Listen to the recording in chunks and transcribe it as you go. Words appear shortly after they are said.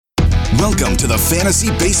Welcome to the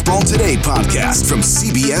Fantasy Baseball Today podcast from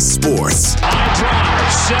CBS Sports. High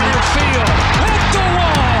drive, center field, hit the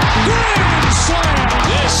wall, grand slam.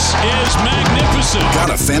 This is magnificent.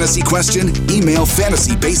 Got a fantasy question? Email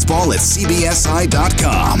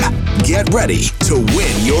fantasybaseball@cbsi.com. Get ready to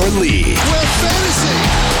win your league. Where fantasy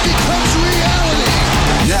becomes reality.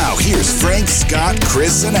 Now here's Frank, Scott,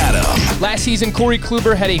 Chris, and Adam. Last season, Corey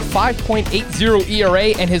Kluber had a 5.80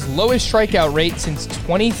 ERA and his lowest strikeout rate since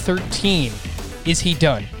 2013. Is he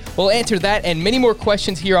done? We'll answer that and many more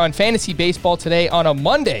questions here on Fantasy Baseball Today on a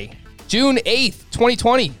Monday, June 8th,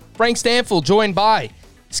 2020. Frank Stanfield joined by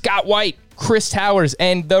Scott White, Chris Towers,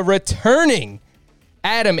 and the returning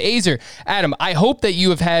Adam Aizer. Adam, I hope that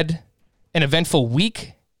you have had an eventful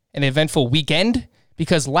week, an eventful weekend,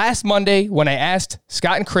 because last Monday, when I asked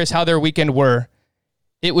Scott and Chris how their weekend were,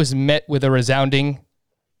 it was met with a resounding,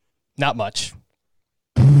 not much.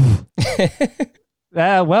 Well,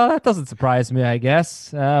 that doesn't surprise me, I guess.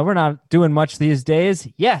 We're not doing much these days.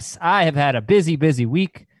 Yes, I have had a busy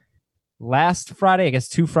week. Last Friday, I guess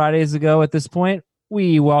 2 Fridays ago at this point,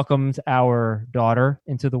 we welcomed our daughter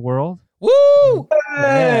into the world. Woo!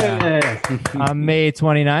 Yeah. On May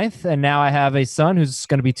 29th, and now I have a son who's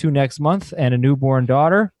going to be 2 next month and a newborn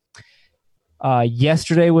daughter.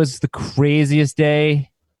 Yesterday was the craziest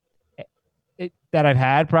day that I've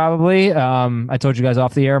had, probably. I told you guys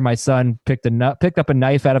off the air, my son picked up a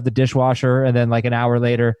knife out of the dishwasher, and then like an hour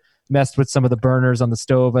later messed with some of the burners on the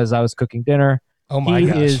stove as I was cooking dinner. Oh my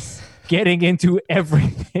gosh. He is getting into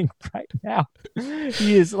everything right now.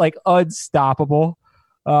 He is like unstoppable.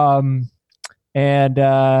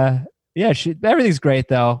 Everything's great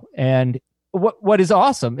though. And what is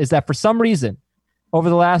awesome is that for some reason, over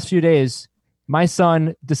the last few days, my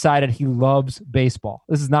son decided he loves baseball.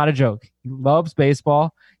 This is not a joke. He loves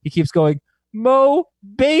baseball. He keeps going, Mo,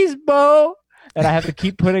 baseball. And I have to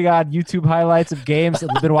keep putting on YouTube highlights of games.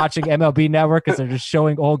 I've been watching MLB Network because they're just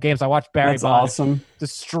showing old games. I watched Barry Bonds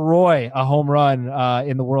destroy a home run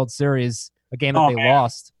in the World Series, a game that they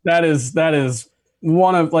lost. That is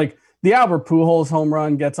one of, like, the Albert Pujols home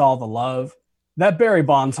run gets all the love. That Barry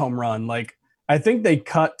Bonds home run, like, I think they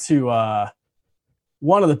cut to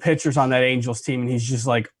one of the pitchers on that Angels team, and he's just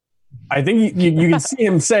like, I think you can see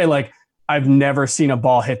him say, like, I've never seen a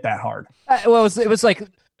ball hit that hard. It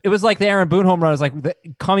was like the Aaron Boone home run. It was like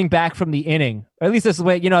coming back from the inning. Or at least this is the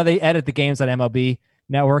way, they edit the games on MLB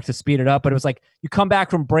Network to speed it up. But it was like you come back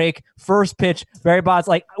from break, first pitch, Barry Bonds,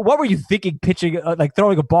 like, what were you thinking pitching, like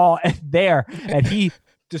throwing a ball there? And he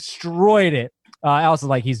destroyed it. Also,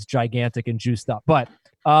 like, he's gigantic and juiced up. But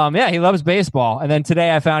he loves baseball. And then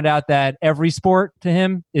today I found out that every sport to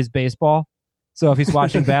him is baseball. So if he's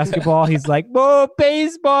watching basketball, he's like, "Whoa,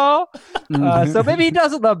 baseball!" So maybe he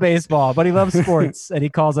doesn't love baseball, but he loves sports, and he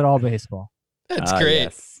calls it all baseball. That's great.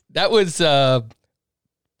 Yes. That was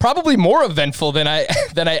probably more eventful than I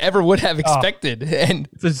ever would have expected, and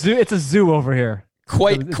It's a zoo over here.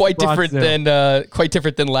 Quite different than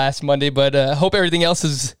last Monday. But hope everything else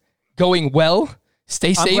is going well.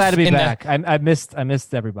 Stay safe. I'm glad to be back. I missed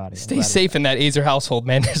everybody. Stay safe in that Aizer household,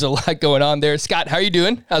 man. There's a lot going on there. Scott, how are you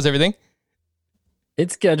doing? How's everything?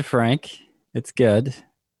 It's good, Frank. It's good.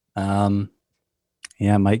 My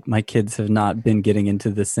kids have not been getting into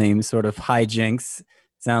the same sort of hijinks.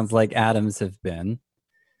 Sounds like Adams have been.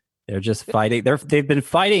 They're just fighting. They've been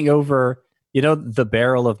fighting over, the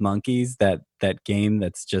barrel of monkeys, that game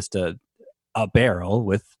that's just a barrel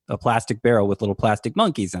with a plastic barrel with little plastic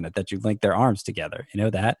monkeys in it that you link their arms together. You know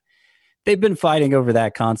that? They've been fighting over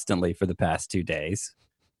that constantly for the past 2 days.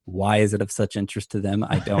 Why is it of such interest to them?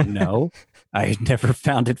 I don't know. I never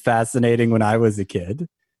found it fascinating when I was a kid.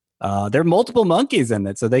 There are multiple monkeys in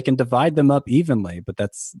it, so they can divide them up evenly, but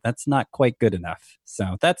that's not quite good enough.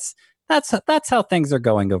 So that's how things are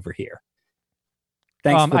going over here.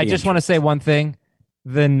 Thanks. I just want to say one thing: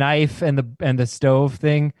 the knife and the stove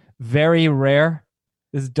thing, very rare.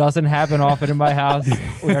 This doesn't happen often in my house.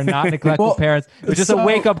 We are not neglectful parents. It's just a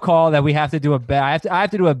wake up call that we have to do I have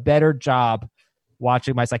to do a better job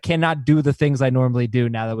watching my son. I cannot do the things I normally do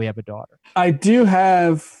now that we have a daughter. I do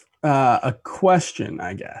have a question,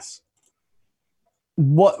 I guess.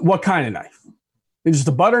 What kind of knife? Is it just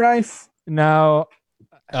a butter knife? No,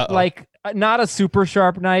 like not a super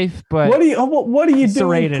sharp knife, but what are you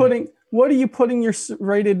serrated. doing? What are you putting your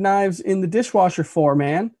serrated knives in the dishwasher for,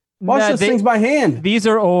 man? Wash those things by hand. These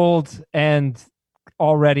are old and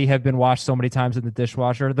already have been washed so many times in the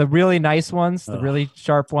dishwasher. The really nice ones, the really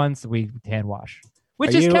sharp ones, we hand wash,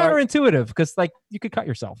 which is counterintuitive because, like, you could cut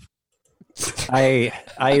yourself. I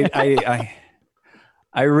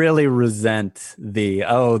really resent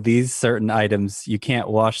these certain items, you can't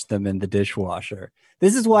wash them in the dishwasher.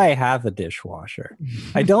 This is why I have a dishwasher.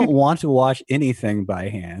 I don't want to wash anything by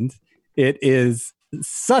hand. It is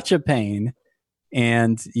such a pain,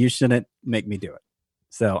 and you shouldn't make me do it.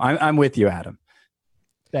 So I'm with you, Adam.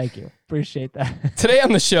 Thank you. Appreciate that. Today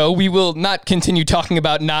on the show, we will not continue talking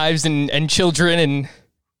about knives and children and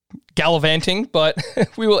gallivanting, but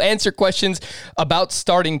we will answer questions about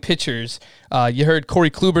starting pitchers. You heard Corey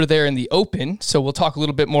Kluber there in the open, so we'll talk a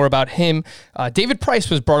little bit more about him. David Price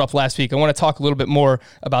was brought up last week. I want to talk a little bit more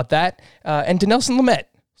about that. And Dinelson Lamet,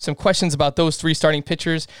 some questions about those three starting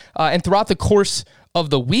pitchers. And throughout the course of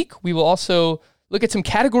the week, we will also look at some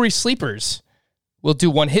category sleepers. We'll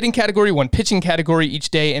do one hitting category, one pitching category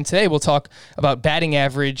each day, and today we'll talk about batting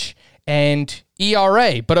average and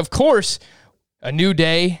ERA. But of course, a new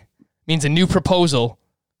day means a new proposal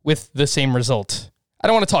with the same result. I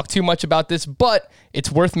don't want to talk too much about this, but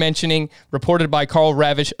it's worth mentioning. Reported by Karl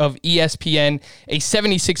Ravech of ESPN, a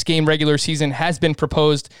 76-game regular season has been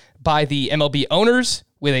proposed by the MLB owners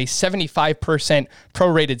with a 75%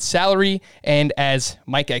 prorated salary. And as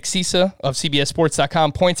Mike Axisa of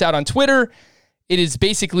CBSSports.com points out on Twitter, it is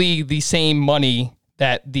basically the same money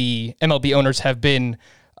that the MLB owners have been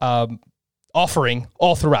offering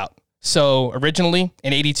all throughout. So originally,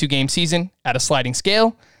 an 82-game season at a sliding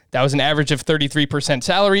scale, that was an average of 33%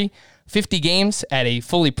 salary. 50 games at a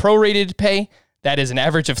fully prorated pay, that is an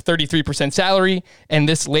average of 33% salary. And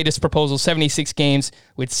this latest proposal, 76 games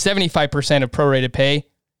with 75% of prorated pay,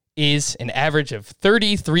 is an average of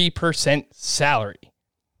 33% salary.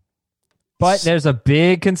 But there's a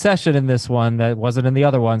big concession in this one that wasn't in the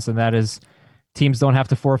other ones, and that is teams don't have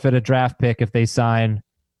to forfeit a draft pick if they sign,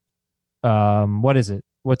 what is it?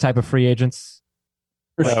 What type of free agents?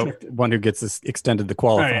 One who gets extended the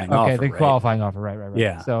qualifying offer. Okay, the qualifying offer, right.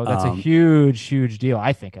 Yeah. So that's a huge deal,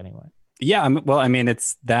 I think, anyway. Yeah, well, I mean,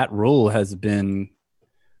 that rule has been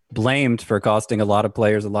blamed for costing a lot of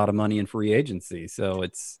players a lot of money in free agency. So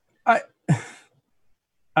I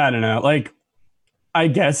don't know. Like, I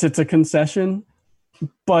guess it's a concession,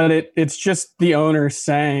 but it's just the owner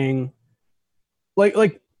saying,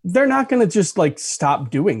 like they're not going to just like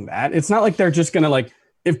stop doing that. It's not like they're just going to like,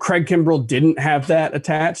 if Craig Kimbrell didn't have that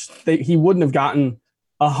attached, he wouldn't have gotten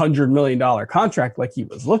 $100 million contract like he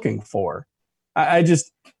was looking for.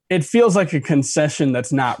 It feels like a concession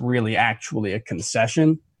that's not really actually a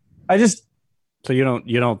concession. So you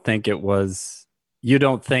don't think it was, you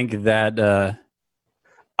don't think that,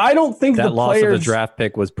 I don't think that the loss players, of the draft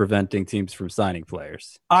pick was preventing teams from signing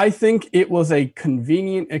players. I think it was a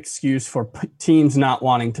convenient excuse for teams not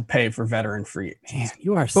wanting to pay for veteran free agents. Man,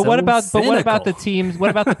 you are. But what about the teams? What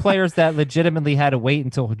about the players that legitimately had to wait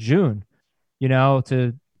until June? You know,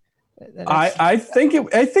 I think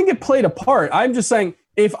it played a part. I'm just saying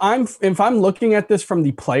if I'm looking at this from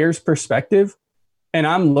the player's perspective, and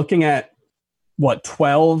I'm looking at what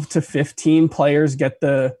 12 to 15 players get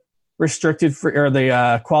the restricted free or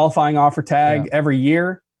the qualifying offer tag every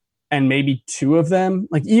year, and maybe two of them,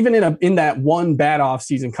 like even in that one bad off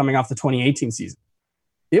season coming off the 2018 season,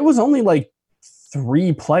 it was only like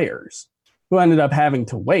 3 players who ended up having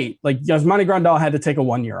to wait. Like Yasmani Grandal had to take a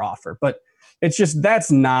 1-year offer, but it's just, that's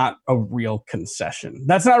not a real concession.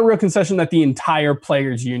 That's not a real concession that the entire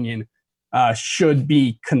players union should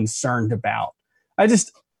be concerned about.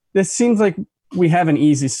 This seems like we have an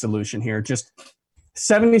easy solution here. Just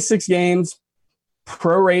 76 games,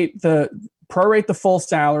 prorate the full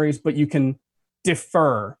salaries, but you can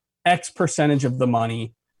defer X percentage of the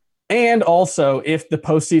money. And also, if the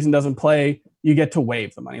postseason doesn't play, you get to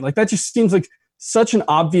waive the money. Like, that just seems like such an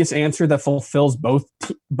obvious answer that fulfills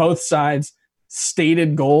both sides'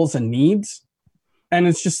 stated goals and needs. And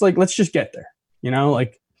it's just like, let's just get there, you know,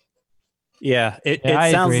 like. Yeah, it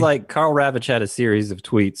sounds like Karl Ravech had a series of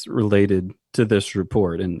tweets related to this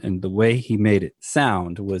report, and the way he made it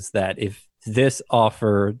sound was that if this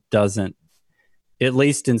offer doesn't at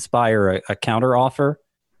least inspire a counter offer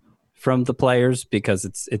from the players, because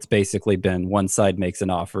it's basically been one side makes an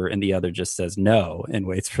offer and the other just says no and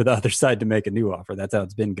waits for the other side to make a new offer. That's how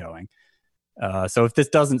it's been going. So if this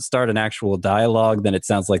doesn't start an actual dialogue, then it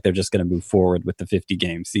sounds like they're just going to move forward with the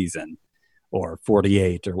 50-game season or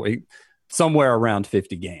 48 or somewhere around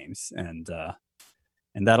 50 games.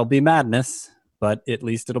 And that'll be madness, but at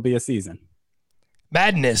least it'll be a season.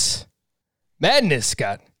 Madness,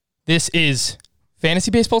 Scott. This is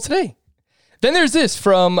Fantasy Baseball Today. Then there's this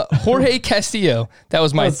from Jorge Castillo. That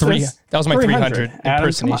was my 300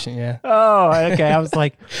 impersonation. Yeah. Oh, okay. I was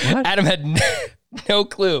like, what? Adam had no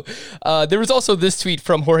clue. There was also this tweet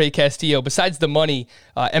from Jorge Castillo. Besides the money,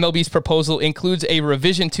 MLB's proposal includes a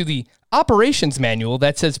revision to the operations manual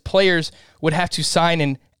that says players would have to sign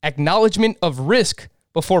an acknowledgement of risk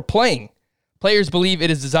before playing. Players believe it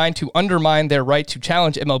is designed to undermine their right to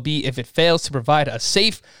challenge MLB if it fails to provide a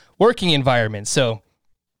safe working environment. So,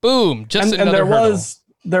 boom, just another hurdle.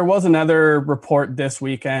 There was another report this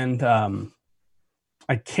weekend.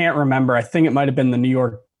 I can't remember. I think it might have been the New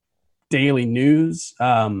York Daily News,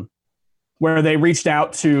 where they reached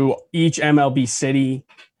out to each MLB city,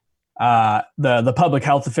 the public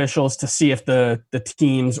health officials, to see if the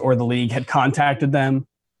teams or the league had contacted them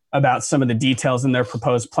about some of the details in their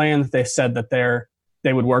proposed plan that they said that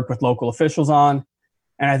they would work with local officials on.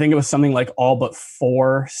 And I think it was something like all but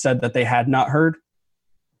 4 said that they had not heard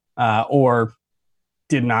or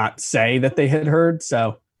did not say that they had heard.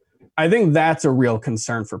 So I think that's a real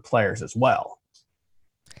concern for players as well.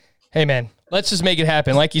 Hey, man, let's just make it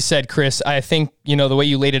happen. Like you said, Chris, I think, the way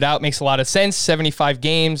you laid it out makes a lot of sense. 75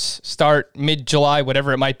 games, start mid-July,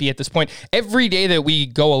 whatever it might be at this point. Every day that we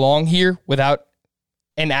go along here without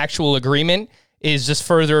an actual agreement is just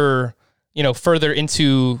further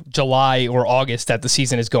into July or August that the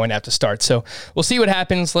season is going to have to start. So we'll see what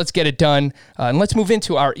happens. Let's get it done. And let's move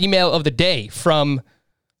into our email of the day from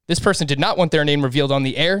this person did not want their name revealed on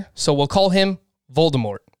the air, so we'll call him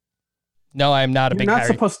Voldemort. No, I am not a big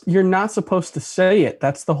Harry. You're not supposed to say it.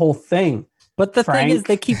 That's the whole thing. But the thing is,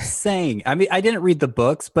 they keep saying, I mean, I didn't read the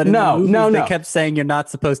books, but in the movies, they kept saying you're not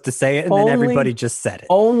supposed to say it, and then everybody just said it.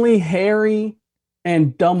 Only Harry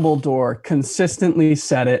and Dumbledore consistently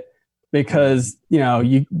said it because,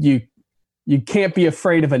 you can't be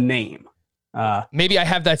afraid of a name. Maybe I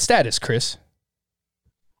have that status, Chris.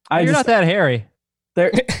 You're not that Harry. There,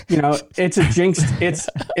 it's a jinxed.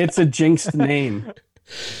 It's a jinxed name,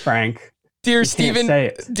 Frank. Dear Steven,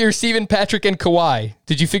 Patrick, and Kawhi.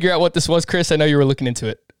 Did you figure out what this was, Chris? I know you were looking into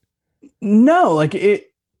it. No,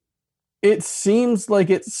 it seems like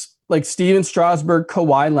it's like Steven Strasburg,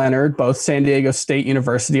 Kawhi Leonard, both San Diego State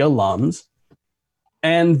University alums.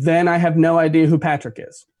 And then I have no idea who Patrick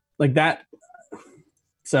is. Like that.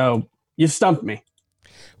 So you stumped me.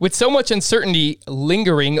 With so much uncertainty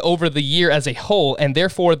lingering over the year as a whole, and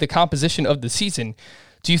therefore the composition of the season,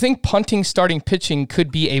 do you think punting starting pitching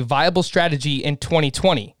could be a viable strategy in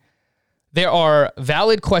 2020? There are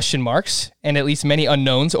valid question marks and at least many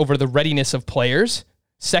unknowns over the readiness of players.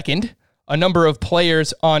 Second, a number of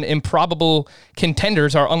players on improbable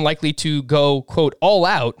contenders are unlikely to go, quote, all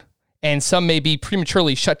out, and some may be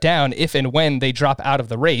prematurely shut down if and when they drop out of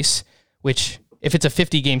the race, which, if it's a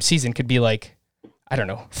 50-game season, could be like,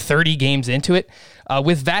 30 games into it,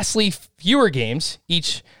 with vastly fewer games,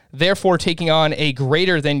 each therefore taking on a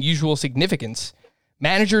greater than usual significance.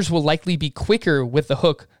 Managers will likely be quicker with the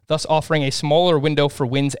hook, thus offering a smaller window for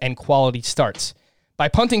wins and quality starts. By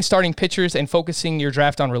punting starting pitchers and focusing your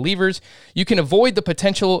draft on relievers, you can avoid the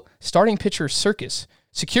potential starting pitcher circus.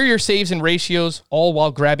 Secure your saves and ratios, all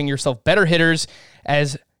while grabbing yourself better hitters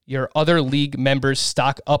as your other league members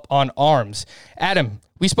stock up on arms. Adam,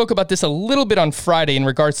 we spoke about this a little bit on Friday in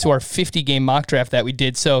regards to our 50-game mock draft that we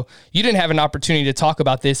did, so you didn't have an opportunity to talk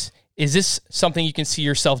about this. Is this something you can see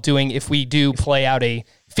yourself doing if we do play out a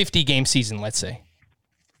 50-game season, let's say?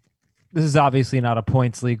 This is obviously not a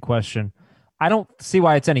points league question. I don't see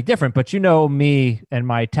why it's any different, but me and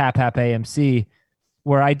my Tap Hap AMC,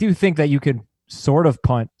 where I do think that you could sort of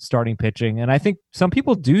punt starting pitching. And I think some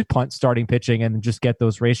people do punt starting pitching and just get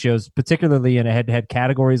those ratios, particularly in a head-to-head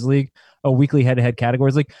categories league, a weekly head-to-head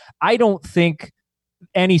categories league. I don't think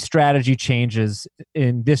any strategy changes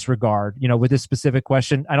in this regard, with this specific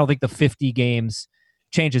question. I don't think the 50 games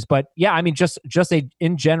changes, but yeah, I mean, just a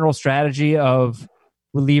in general strategy of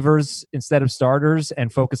relievers instead of starters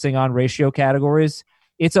and focusing on ratio categories.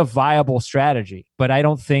 It's a viable strategy, but I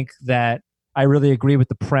don't think that I really agree with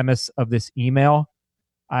the premise of this email.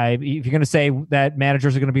 If you're going to say that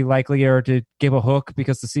managers are going to be likelier to give a hook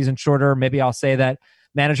because the season's shorter, maybe I'll say that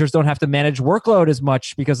managers don't have to manage workload as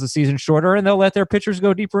much because the season's shorter, and they'll let their pitchers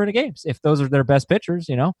go deeper into games if those are their best pitchers,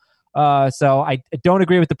 So I don't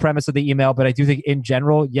agree with the premise of the email, but I do think in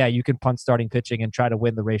general, yeah, you can punt starting pitching and try to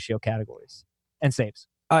win the ratio categories and saves.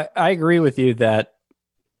 I agree with you that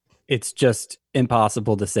it's just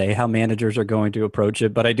impossible to say how managers are going to approach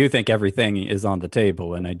it, but I do think everything is on the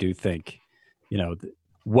table. And I do think,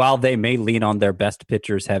 while they may lean on their best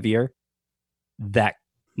pitchers heavier, that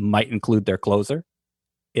might include their closer.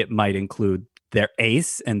 It might include their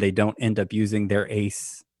ace, and they don't end up using their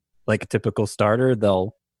ace like a typical starter.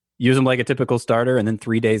 They'll use them like a typical starter, and then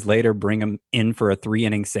 3 days later bring them in for a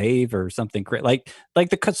 3-inning save or something like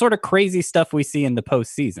the sort of crazy stuff we see in the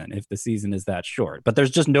postseason if the season is that short. But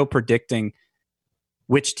there's just no predicting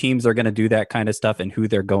which teams are going to do that kind of stuff and who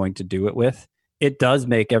they're going to do it with. It does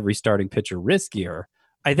make every starting pitcher riskier.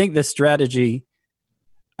 I think this strategy,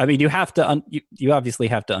 I mean, you have to you obviously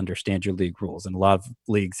have to understand your league rules, and a lot of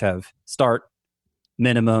leagues have start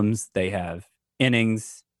minimums. They have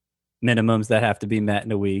innings minimums that have to be met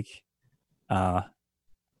in a week, and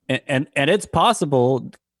it's possible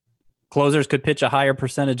closers could pitch a higher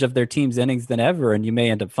percentage of their team's innings than ever, and you may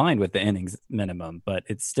end up fine with the innings minimum. But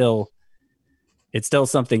it's still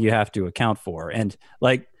something you have to account for. And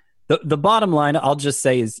like the bottom line, I'll just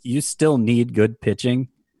say is you still need good pitching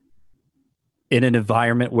in an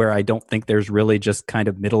environment where I don't think there's really just kind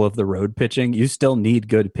of middle of the road pitching. You still need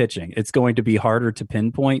good pitching. It's going to be harder to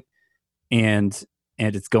pinpoint, and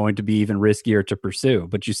it's going to be even riskier to pursue,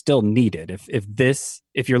 but you still need it.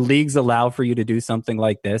 If your leagues allow for you to do something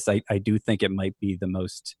like this, I do think it might be the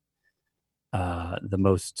most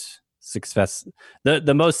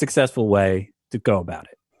successful way to go about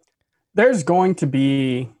it. There's going to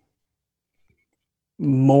be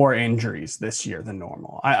more injuries this year than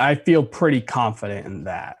normal. I feel pretty confident in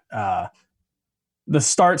that. The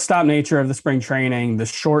start-stop nature of the spring training, the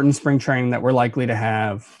shortened spring training that we're likely to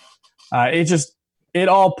have, it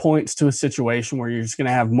all points to a situation where you're just going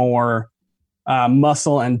to have more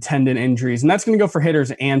muscle and tendon injuries. And that's going to go for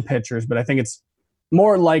hitters and pitchers, but I think it's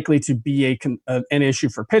more likely to be an issue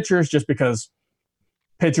for pitchers just because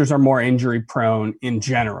pitchers are more injury prone in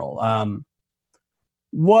general.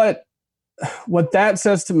 What that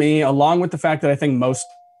says to me, along with the fact that I think most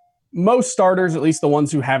starters, at least the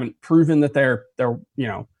ones who haven't proven that they're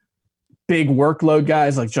big workload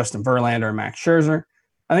guys like Justin Verlander and Max Scherzer,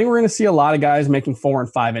 I think we're going to see a lot of guys making 4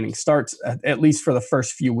 and 5 inning starts, at least for the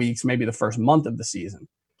first few weeks, maybe the first month of the season.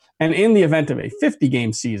 And in the event of a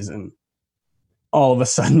 50-game season, all of a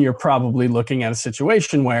sudden you're probably looking at a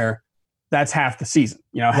situation where that's half the season.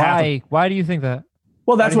 Why do you think that?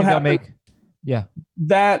 Well, that's what happened. Yeah.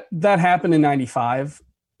 That happened in 95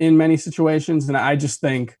 in many situations. And I just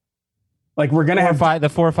think like we're going to have the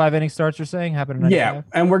 4 or 5 inning starts you're saying happen in 95? Yeah.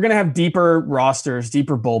 And we're going to have deeper rosters,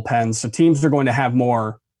 deeper bullpens. So teams are going to have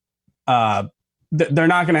more, they're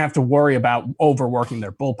not going to have to worry about overworking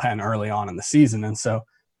their bullpen early on in the season. And so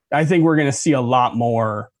I think we're going to see a lot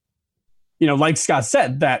more, like Scott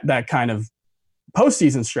said, that kind of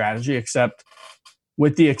postseason strategy, except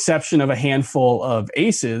with the exception of a handful of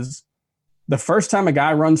aces. The first time a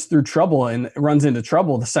guy runs into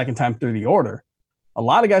trouble the second time through the order, a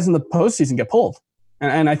lot of guys in the postseason get pulled.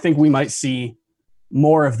 And I think we might see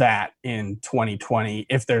more of that in 2020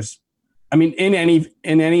 in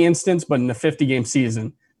any instance, but in the 50-game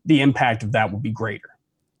season, the impact of that will be greater.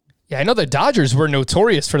 Yeah, I know the Dodgers were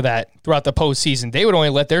notorious for that throughout the postseason. They would only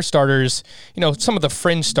let their starters, some of the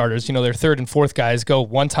fringe starters, their third and fourth guys go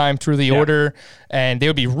one time through the order, and they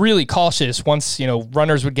would be really cautious once,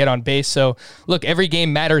 runners would get on base. So, look, every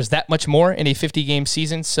game matters that much more in a 50-game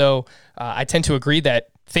season. So, I tend to agree that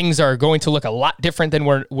things are going to look a lot different than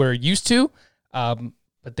we're used to.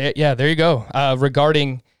 But there you go.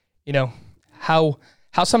 Regarding, how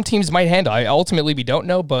some teams might handle. Ultimately, we don't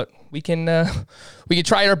know, but we can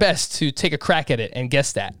try our best to take a crack at it and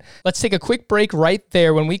guess that. Let's take a quick break right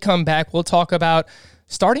there. When we come back, we'll talk about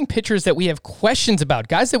starting pitchers that we have questions about,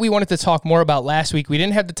 guys that we wanted to talk more about last week. We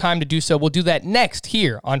didn't have the time to do so. We'll do that next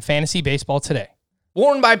here on Fantasy Baseball Today.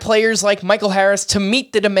 Worn by players like Michael Harris to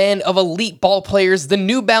meet the demand of elite ball players, the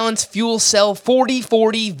New Balance Fuel Cell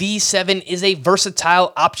 4040 V7 is a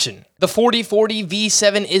versatile option. The 4040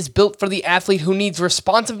 V7 is built for the athlete who needs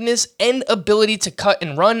responsiveness and ability to cut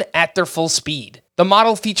and run at their full speed. The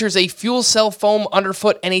model features a fuel cell foam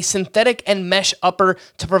underfoot and a synthetic and mesh upper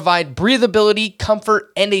to provide breathability,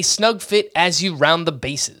 comfort, and a snug fit as you round the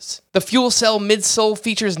bases. The fuel cell midsole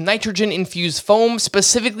features nitrogen-infused foam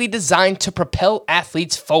specifically designed to propel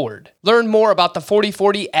athletes forward. Learn more about the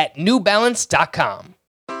 4040 at newbalance.com.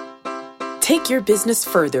 Take your business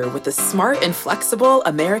further with the smart and flexible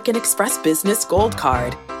American Express Business Gold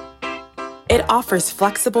Card. It offers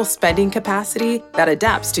flexible spending capacity that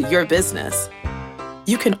adapts to your business.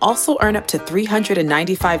 You can also earn up to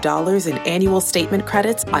 $395 in annual statement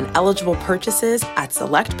credits on eligible purchases at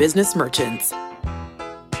select business merchants.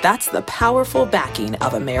 That's the powerful backing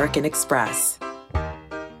of American Express.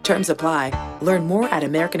 Terms apply. Learn more at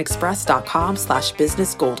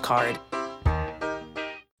americanexpress.com/business gold card.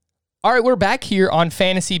 All right, we're back here on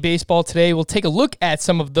Fantasy Baseball Today. We'll take a look at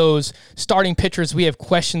some of those starting pitchers we have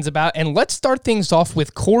questions about, and let's start things off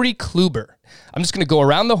with Corey Kluber. I'm just going to go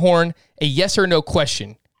around the horn, a yes or no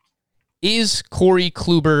question. Is Corey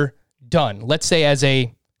Kluber done? Let's say as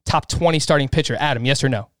a top 20 starting pitcher. Adam, yes or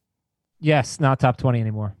no? Yes, not top 20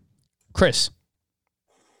 anymore. Chris?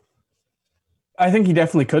 I think he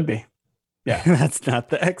definitely could be. Yeah. That's not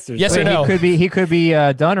the exercise. Yes or no? He could be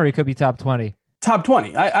done, or he could be top 20. top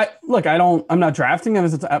 20. I'm not drafting him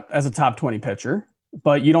as a top 20 pitcher,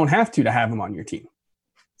 but you don't have to have him on your team.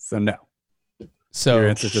 So no. So your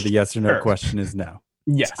answer to the yes or no question is no.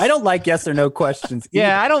 Yes. I don't like yes or no questions.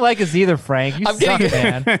 Yeah, I don't like us either, Frank. You suck,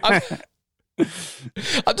 man.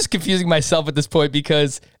 I'm just confusing myself at this point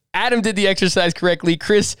because Adam did the exercise correctly.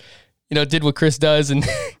 Chris, did what Chris does and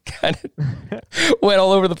kind of went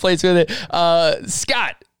all over the place with it.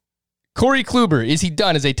 Scott, Corey Kluber, is he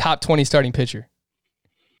done as a top 20 starting pitcher?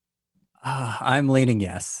 I'm leaning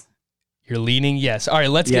yes. You're leaning yes. All right,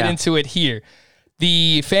 let's get into it here.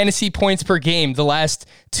 The fantasy points per game the last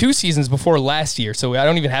 2 seasons before last year. So I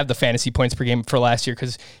don't even have the fantasy points per game for last year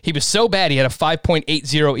because he was so bad. He had a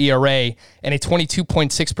 5.80 ERA and a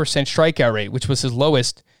 22.6% strikeout rate, which was his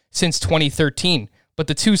lowest since 2013. But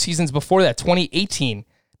the 2 seasons before that, 2018,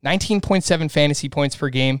 19.7 fantasy points per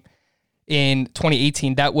game. In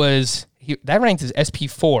 2018, that ranked as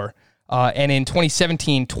SP4. And in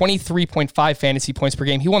 2017, 23.5 fantasy points per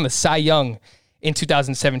game. He won the Cy Young in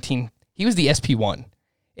 2017. He was the SP1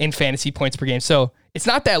 in fantasy points per game. So it's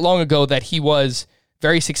not that long ago that he was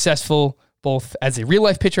very successful, both as a real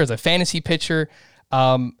life pitcher, as a fantasy pitcher.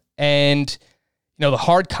 And the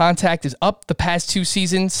hard contact is up the past 2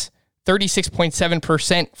 seasons,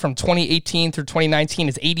 36.7% from 2018 through 2019.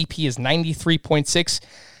 His ADP is 93.6.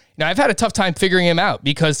 Now, I've had a tough time figuring him out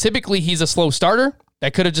because typically he's a slow starter.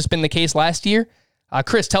 That could have just been the case last year.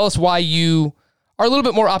 Chris, tell us why you are a little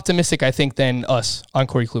bit more optimistic, I think, than us on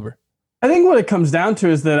Corey Kluber. I think what it comes down to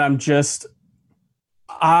is that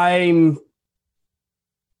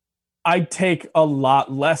I take a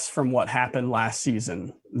lot less from what happened last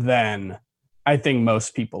season than I think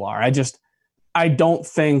most people are. I don't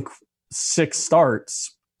think 6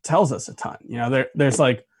 starts tells us a ton. There's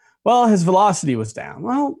his velocity was down.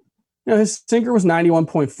 Well, his sinker was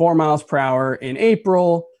 91.4 miles per hour in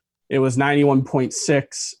April. It was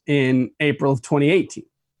 91.6 in April of 2018.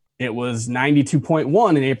 It was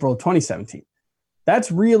 92.1 in April of 2017.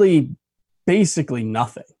 That's really basically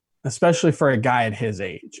nothing, especially for a guy at his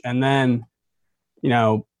age. And then, his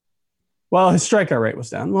strikeout rate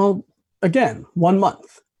was down. Well, again, 1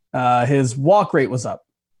 month. His walk rate was up.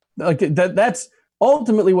 That's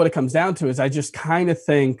ultimately what it comes down to. Is I just kind of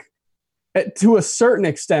think, to a certain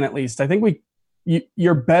extent at least, I think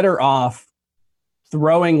you're better off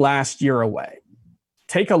throwing last year away.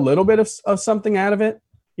 Take a little bit of something out of it.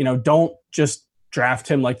 Don't just draft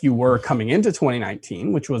him like you were coming into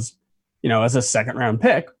 2019, which was, as a second round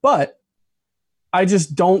pick. But I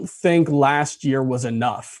just don't think last year was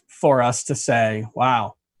enough for us to say,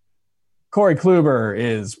 wow, Corey Kluber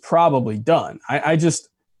is probably done.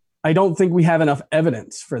 I don't think we have enough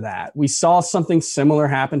evidence for that. We saw something similar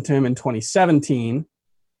happen to him in 2017,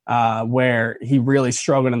 where he really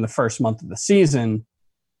struggled in the first month of the season.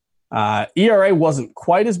 ERA wasn't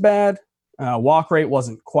quite as bad. Walk rate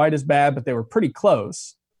wasn't quite as bad, but they were pretty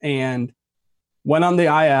close. And went on the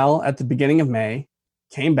IL at the beginning of May,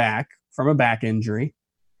 came back from a back injury,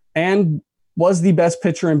 and was the best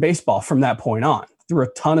pitcher in baseball from that point on. Threw a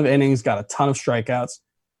ton of innings, got a ton of strikeouts,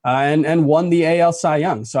 and won the AL Cy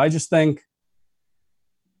Young. So I just think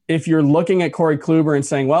if you're looking at Corey Kluber and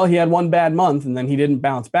saying, well, he had 1 bad month and then he didn't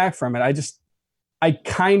bounce back from it, I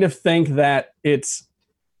kind of think that it's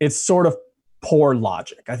sort of poor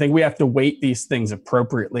logic. I think we have to weight these things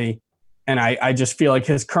appropriately. And I just feel like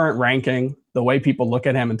his current ranking, the way people look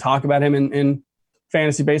at him and talk about him in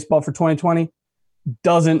fantasy baseball for 2020,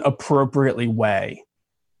 doesn't appropriately weigh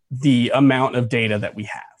the amount of data that we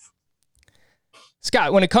have.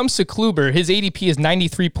 Scott, when it comes to Kluber, his ADP is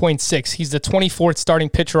 93.6. He's the 24th starting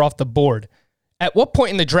pitcher off the board. At what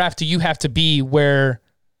point in the draft do you have to be where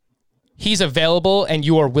he's available and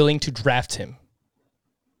you are willing to draft him?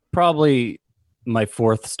 Probably my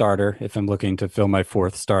 4th starter. If I'm looking to fill my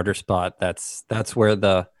 4th starter spot, that's where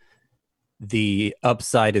the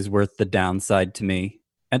upside is worth the downside to me.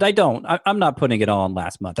 And I'm not putting it all on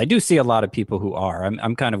last month. I do see a lot of people who are.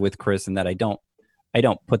 I'm kind of with Chris in that I don't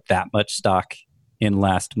put that much stock in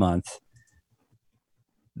last month.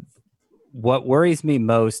 What worries me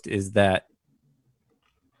most is that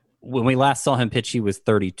when we last saw him pitch, he was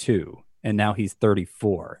 32. And now he's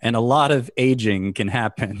 34. And a lot of aging can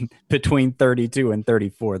happen between 32 and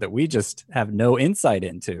 34 that we just have no insight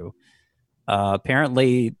into.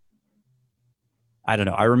 Apparently, I don't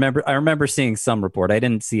know. I remember seeing some report. I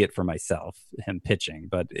didn't see it for myself, him pitching,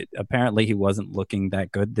 but apparently he wasn't looking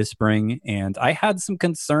that good this spring. And I had some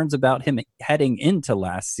concerns about him heading into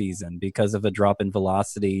last season because of a drop in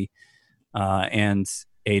velocity and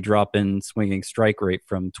a drop in swinging strike rate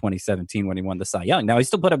from 2017 when he won the Cy Young. Now, he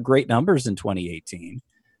still put up great numbers in 2018,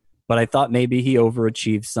 but I thought maybe he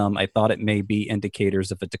overachieved some. I thought it may be indicators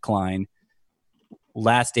of a decline.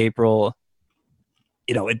 Last April,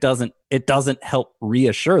 it doesn't help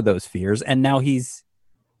reassure those fears. And now he's,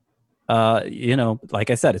 like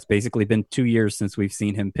I said, it's basically been 2 years since we've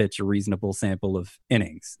seen him pitch a reasonable sample of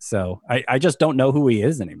innings. So I just don't know who he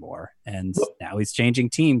is anymore. And now he's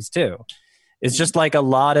changing teams too. It's just like a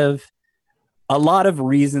lot of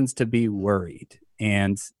reasons to be worried.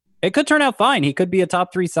 And it could turn out fine. He could be a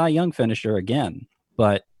top 3 Cy Young finisher again.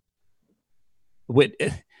 But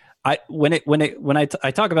I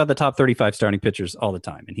talk about the top 35 starting pitchers all the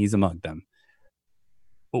time, and he's among them.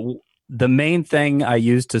 The main thing I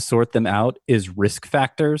use to sort them out is risk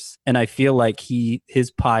factors, and I feel like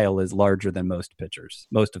his pile is larger than most pitchers,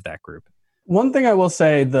 most of that group. One thing I will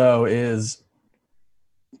say, though, is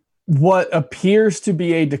what appears to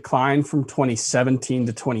be a decline from 2017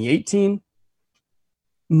 to 2018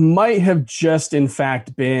 might have just, in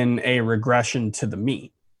fact, been a regression to the mean.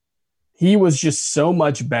 He was just so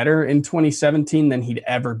much better in 2017 than he'd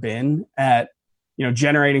ever been at,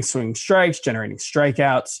 generating swinging strikes, generating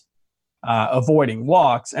strikeouts, avoiding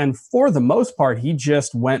walks. And for the most part, he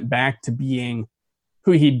just went back to being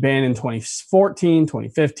who he'd been in 2014,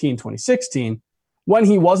 2015, 2016, when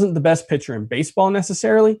he wasn't the best pitcher in baseball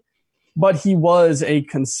necessarily, but he was a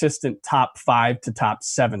consistent top 5 to top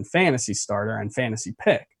 7 fantasy starter and fantasy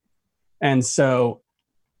pick. And so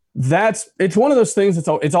it's one of those things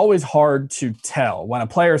it's always hard to tell when a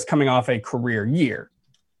player is coming off a career year.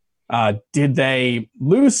 Did they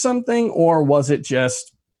lose something, or was it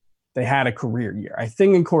just they had a career year? I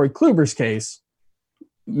think in Corey Kluber's case,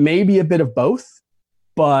 maybe a bit of both,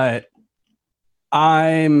 but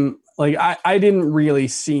I didn't really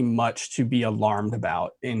see much to be alarmed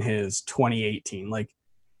about in his 2018. Like,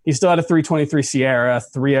 he still had a 323 SIERA,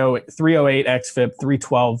 308 xFIP,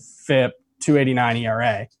 312 FIP, 289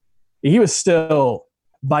 ERA. He was still,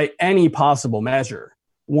 by any possible measure,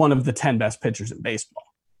 one of the 10 best pitchers in baseball.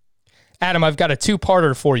 Adam, I've got a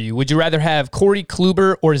 2-parter for you. Would you rather have Corey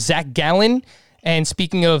Kluber or Zach Gallen? And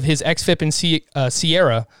speaking of his xFIP and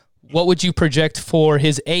SIERA, what would you project for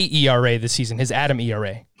his AERA this season, his Adam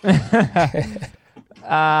ERA?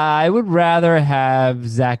 I would rather have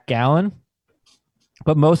Zach Gallen,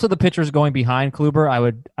 but most of the pitchers going behind Kluber, I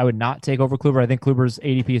would not take over Kluber. I think Kluber's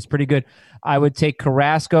ADP is pretty good. I would take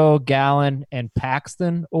Carrasco, Gallen, and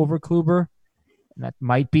Paxton over Kluber. And that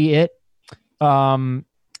might be it. And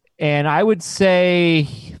I would say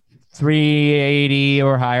 380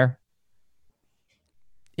 or higher.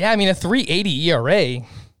 Yeah, I mean, a 380 ERA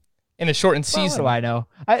in a shortened season. What do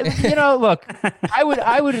I know? Look,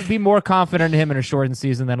 I would be more confident in him in a shortened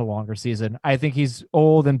season than a longer season. I think he's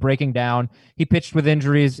old and breaking down. He pitched with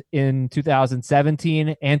injuries in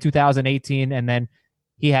 2017 and 2018, and then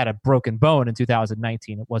he had a broken bone in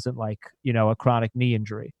 2019. It wasn't like, a chronic knee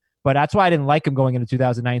injury. But that's why I didn't like him going into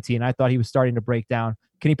 2019. I thought he was starting to break down.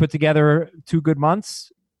 Can he put together 2 good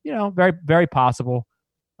months? Very, very possible.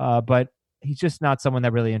 But he's just not someone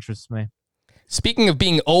that really interests me. Speaking of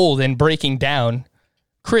being old and breaking down,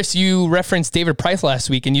 Chris, you referenced David Price last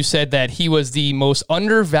week, and you said that he was the most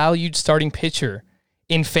undervalued starting pitcher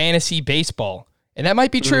in fantasy baseball. And that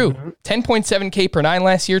might be true. 10.7 K per 9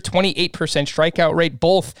 last year, 28% strikeout rate,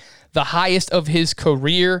 both the highest of his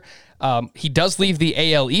career. He does leave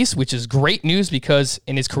the AL East, which is great news because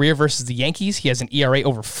in his career versus the Yankees, he has an ERA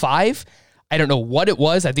over 5. I don't know what it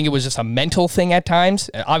was. I think it was just a mental thing at times.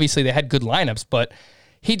 Obviously, they had good lineups, but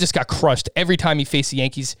he just got crushed every time he faced the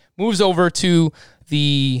Yankees. Moves over to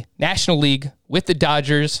the National League with the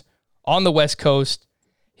Dodgers on the West Coast.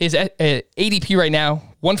 His ADP right now,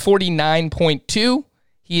 149.2.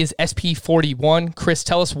 He is SP 41. Chris,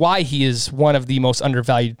 tell us why he is one of the most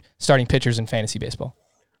undervalued starting pitchers in fantasy baseball.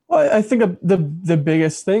 Well, I think the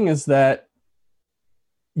biggest thing is that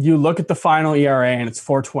you look at the final ERA and it's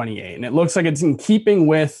 4.28, and it looks like it's in keeping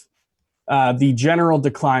with the general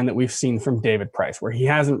decline that we've seen from David Price, where he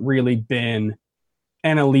hasn't really been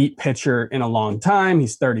an elite pitcher in a long time.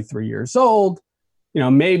 He's 33 years old.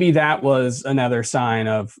 Maybe that was another sign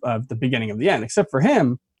of the beginning of the end. Except for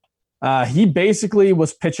him, he basically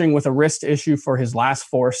was pitching with a wrist issue for his last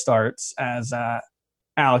 4 starts, as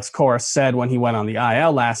Alex Cora said when he went on the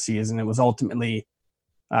IL last season. It was ultimately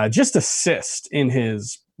just a cyst in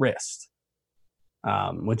his wrist,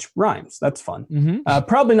 which rhymes. That's fun. Mm-hmm.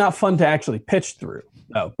 Probably not fun to actually pitch through,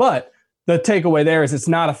 though. But the takeaway there is it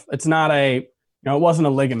wasn't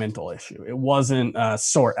a ligamental issue. It wasn't a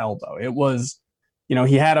sore elbow. It was,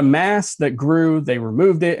 he had a mass that grew. They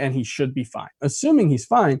removed it, and he should be fine. Assuming he's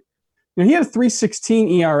fine, he had a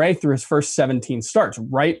 3.16 ERA through his first 17 starts,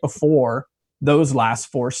 right before those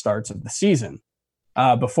last 4 starts of the season.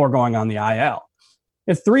 before going on the IL.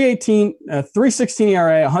 At 3.16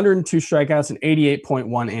 ERA, 102 strikeouts, and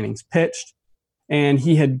 88.1 innings pitched. And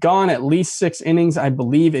he had gone at least 6 innings, I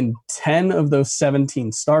believe, in 10 of those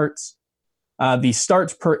 17 starts. The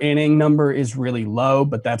starts per inning number is really low,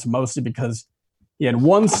 but that's mostly because he had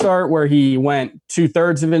one start where he went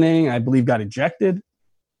 2/3 of an inning, I believe got ejected.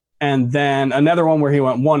 And then another one where he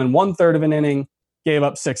went 1 1/3 of an inning, gave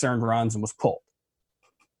up 6 earned runs, and was pulled.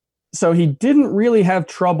 So he didn't really have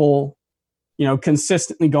trouble,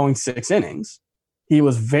 consistently going 6 innings. He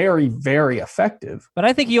was very, very effective. But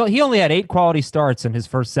I think he only had 8 quality starts in his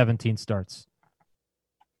first 17 starts.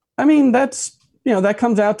 I mean, that's, that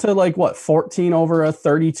comes out to 14 over a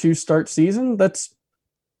 32 start season. That's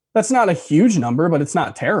not a huge number, but it's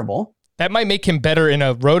not terrible. That might make him better in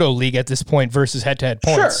a roto league at this point versus head-to-head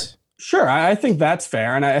points. Sure. I think that's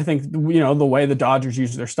fair. And I think, the way the Dodgers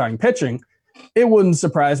use their starting pitching, it wouldn't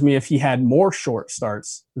surprise me if he had more short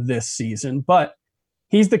starts this season. But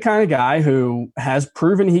he's the kind of guy who has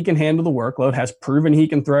proven he can handle the workload, has proven he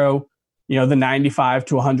can throw, the 95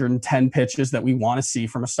 to 110 pitches that we want to see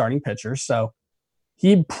from a starting pitcher. So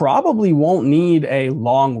he probably won't need a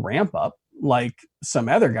long ramp up like some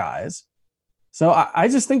other guys. So I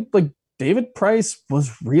just think David Price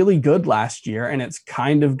was really good last year, and it's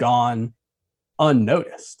kind of gone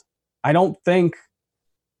unnoticed. I don't think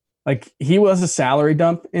he was a salary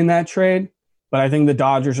dump in that trade, but I think the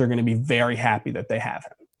Dodgers are going to be very happy that they have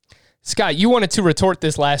him. Scott, you wanted to retort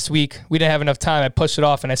this last week. We didn't have enough time. I pushed it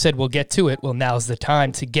off, and I said, we'll get to it. Well, now's the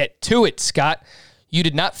time to get to it, Scott. You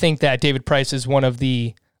did not think that David Price is one of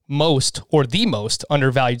the most or the most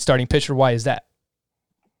undervalued starting pitcher. Why is that?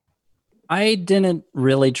 I didn't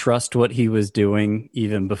really trust what he was doing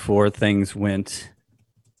even before things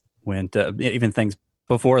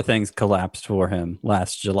before things collapsed for him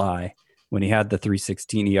last July when he had the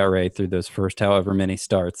 3.16 ERA through those first however many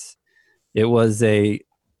starts. It was a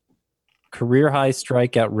career high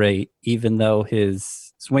strikeout rate, even though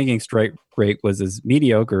his swinging strike rate was as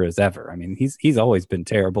mediocre as ever. I mean, he's always been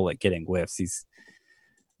terrible at getting whiffs. He's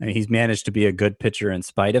managed to be a good pitcher in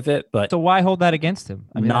spite of it, but so why hold that against him?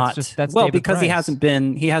 I mean, that's David because Price. he hasn't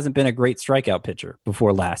been a great strikeout pitcher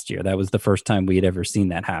before last year. That was the first time we had ever seen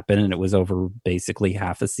that happen, and it was over basically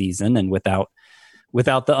half a season and without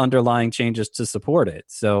the underlying changes to support it.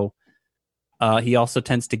 So he also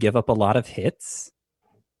tends to give up a lot of hits.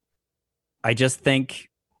 I just think,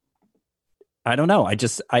 I don't know.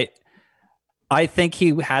 I think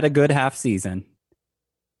he had a good half season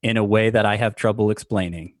in a way that I have trouble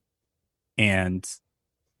explaining. And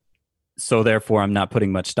so therefore I'm not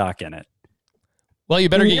putting much stock in it. Well, you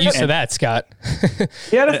better get used to that, Scott.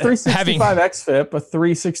 He had a 3.65 xFIP, a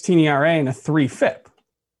 3.16 ERA, and a 3 FIP.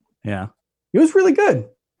 Yeah. He was really good.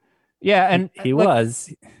 Yeah, and he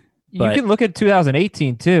was. You can look at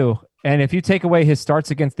 2018 too, and if you take away his starts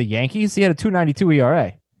against the Yankees, he had a 2.92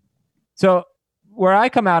 ERA. So where I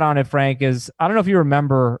come out on it, Frank, is I don't know if you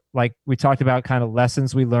remember, we talked about kind of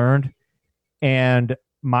lessons we learned, and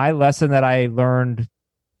my lesson that I learned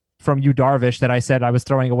from Yu Darvish that I said I was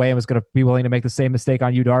throwing away and was going to be willing to make the same mistake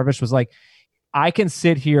on Yu Darvish was I can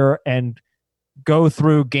sit here and go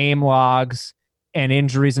through game logs and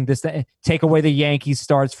injuries and this, take away the Yankees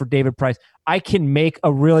starts for David Price. I can make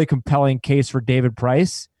a really compelling case for David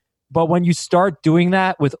Price. But when you start doing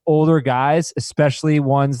that with older guys, especially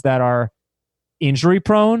ones that are injury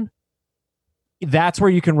prone, that's where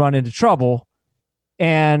you can run into trouble.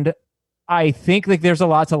 And I think there's a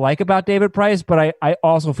lot to like about David Price, but I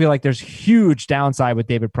also feel like there's huge downside with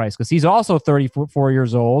David Price because he's also 34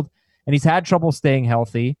 years old and he's had trouble staying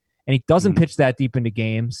healthy and he doesn't pitch that deep into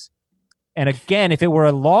games. And again, if it were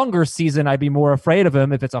a longer season, I'd be more afraid of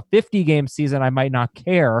him. If it's a 50-game season, I might not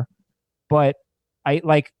care. But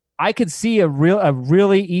I could see a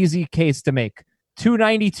really easy case to make.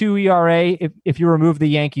 2.92 ERA if you remove the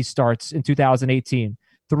Yankee starts in 2018.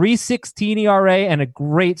 3.16 ERA and a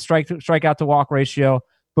great strikeout to walk ratio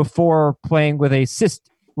before playing with a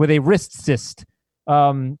wrist cyst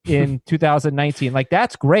in 2019.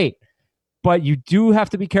 That's great. But you do have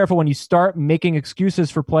to be careful when you start making excuses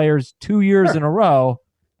for players 2 years in a row.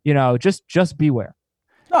 Just beware.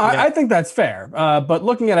 No, I think that's fair. But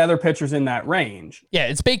looking at other pitchers in that range. Yeah,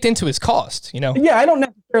 it's baked into his cost, Yeah, I don't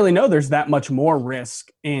necessarily know there's that much more risk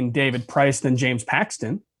in David Price than James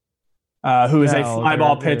Paxton, who is a fly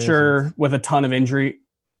ball pitcher with a ton of injury.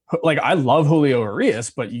 I love Julio Urias,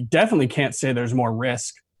 but you definitely can't say there's more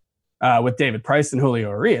risk with David Price than Julio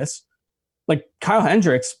Urias. Kyle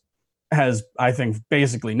Hendricks has, I think,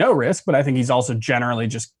 basically no risk, but I think he's also generally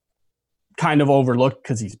just kind of overlooked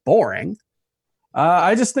because he's boring.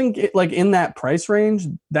 I just think in that price range,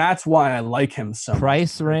 that's why I like him so much.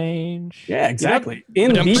 Price range. Yeah, exactly.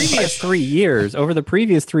 Over the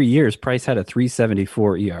previous 3 years, Price had a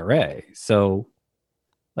 3.74 ERA. So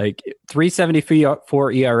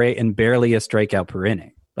 3.74 ERA and barely a strikeout per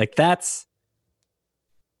inning.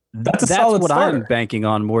 That's solid what starter. I'm banking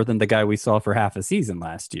on more than the guy we saw for half a season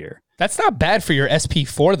last year. That's not bad for your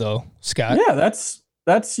SP4 though, Scott. Yeah, that's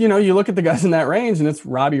you look at the guys in that range, and it's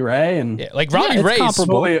Robbie Ray and Robbie Ray.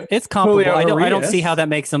 It's comparable. I don't see how that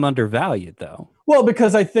makes him undervalued though. Well,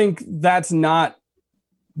 because I think that's not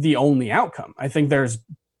the only outcome. I think there's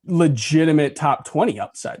legitimate top 20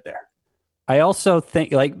 upside there. I also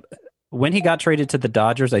think when he got traded to the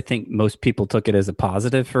Dodgers, I think most people took it as a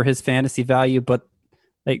positive for his fantasy value, but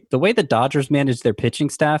the way the Dodgers manage their pitching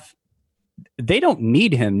staff, they don't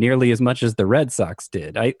need him nearly as much as the Red Sox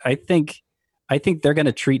did. I think they're going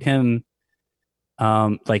to treat him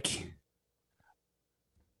kind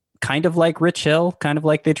of like Rich Hill, kind of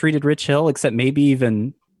like they treated Rich Hill, except maybe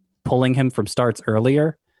even pulling him from starts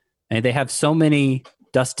earlier. And they have so many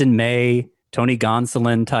Dustin May, Tony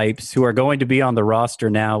Gonsolin types who are going to be on the roster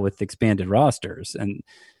now with expanded rosters. And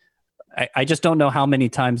I just don't know how many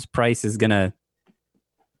times Price is going to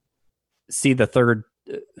see the third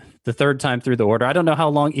time through the order. I don't know how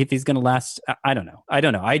long, if he's going to last. I don't know.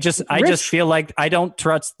 I just feel like I don't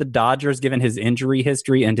trust the Dodgers given his injury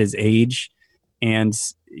history and his age and,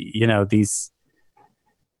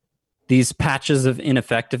 these patches of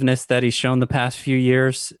ineffectiveness that he's shown the past few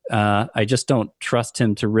years. I just don't trust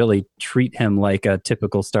him to really treat him like a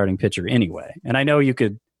typical starting pitcher anyway. And I know you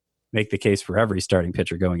could make the case for every starting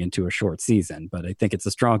pitcher going into a short season, but I think it's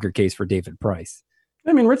a stronger case for David Price.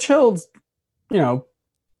 I mean, Rich Hill's,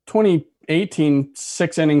 2018,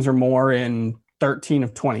 6 innings or more in 13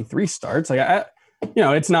 of 23 starts.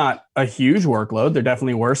 It's not a huge workload. There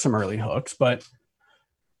definitely were some early hooks, but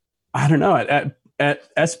I don't know.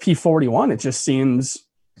 At SP41,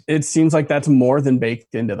 it seems like that's more than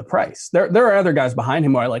baked into the price. There are other guys behind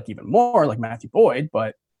him who I like even more, like Matthew Boyd,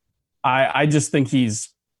 but I just think he's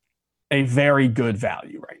a very good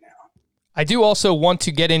value right now. I do also want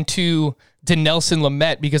to get into Dinelson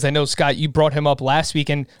Lamet because I know, Scott, you brought him up last week,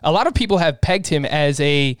 and a lot of people have pegged him as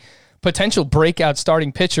a potential breakout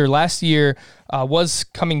starting pitcher. Last year was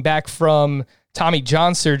coming back from Tommy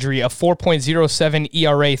John surgery, a 4.07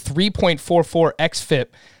 ERA, 3.44 xFIP,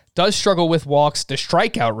 does struggle with walks. The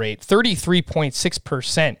strikeout rate,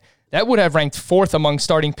 33.6%. That would have ranked 4th among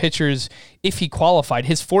starting pitchers if he qualified.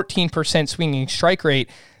 His 14% swinging strike rate,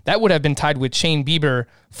 that would have been tied with Shane Bieber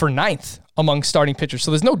for 9th among starting pitchers.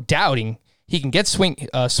 So there's no doubting he can get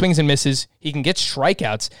swings and misses. He can get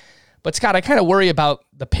strikeouts. But, Scott, I kind of worry about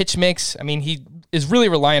the pitch mix. I mean, he is really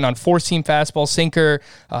relying on 4-seam fastball, sinker,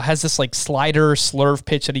 has this slider, slurve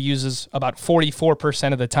pitch that he uses about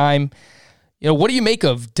 44% of the time. What do you make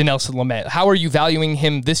of Dinelson Lamet? How are you valuing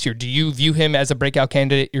him this year? Do you view him as a breakout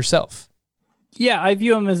candidate yourself? Yeah, I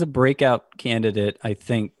view him as a breakout candidate. I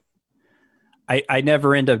think I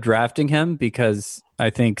never end up drafting him because I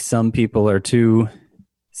think some people are too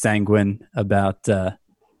sanguine about that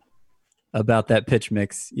pitch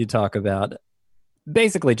mix you talk about.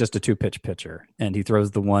 Basically just a 2-pitch pitcher, and he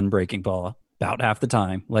throws the one breaking ball about half the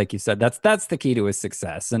time. Like you said, that's the key to his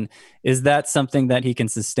success. And is that something that he can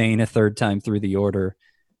sustain a third time through the order?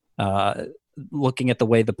 Looking at the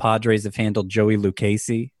way the Padres have handled Joey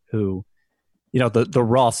Lucchesi, who, the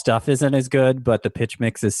raw stuff isn't as good, but the pitch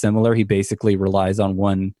mix is similar. He basically relies on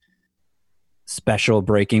one special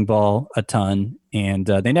breaking ball a ton, and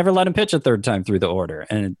they never let him pitch a third time through the order.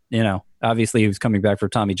 And, obviously he was coming back for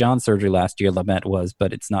Tommy John surgery last year, Lamet was,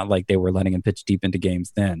 but it's not like they were letting him pitch deep into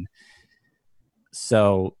games then.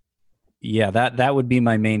 So, yeah, that would be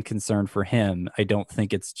my main concern for him. I don't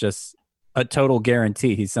think it's just a total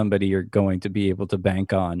guarantee he's somebody you're going to be able to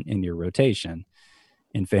bank on in your rotation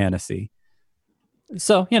in fantasy.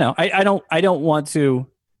 So, I don't want to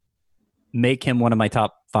make him one of my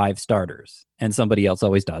top 5 starters, and somebody else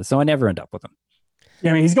always does. So I never end up with him.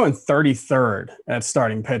 Yeah, I mean, he's going 33rd at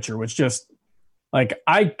starting pitcher, which just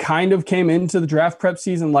I kind of came into the draft prep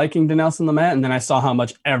season liking Dinelson Lamet, and then I saw how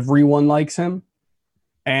much everyone likes him,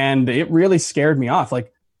 and it really scared me off.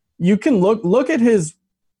 You can look at his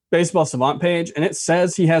Baseball Savant page, and it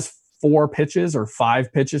says he has 4 pitches or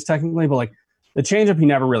 5 pitches technically, but the changeup he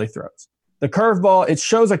never really throws. The curveball, it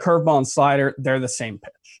shows a curveball and slider. They're the same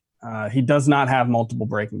pitch. He does not have multiple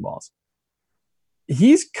breaking balls.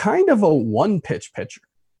 He's kind of a 1-pitch pitcher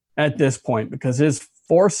at this point because his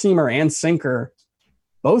 4-seamer and sinker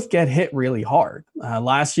both get hit really hard.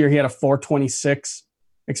 Last year, he had a 426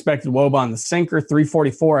 expected WOBA on the sinker,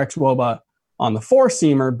 344 xWOBA on the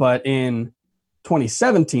 4-seamer, but in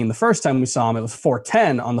 2017, the first time we saw him, it was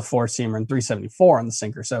 410 on the four-seamer and 374 on the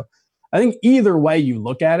sinker. So I think either way you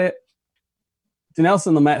look at it,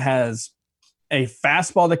 Dinelson Lamet has a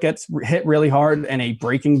fastball that gets hit really hard and a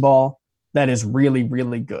breaking ball that is really,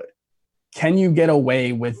 really good. Can you get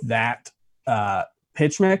away with that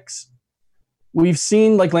pitch mix? We've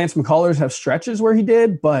seen like Lance McCullers have stretches where he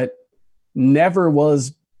did, but never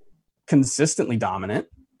was consistently dominant,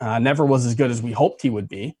 never was as good as we hoped he would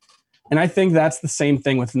be. And I think that's the same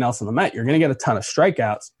thing with Dinelson Lamet. You're going to get a ton of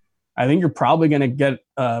strikeouts. I think you're probably going to get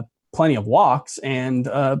plenty of walks and,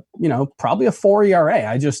 probably a 4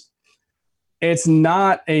 ERA. It's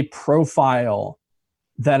not a profile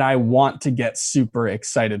that I want to get super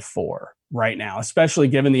excited for right now, especially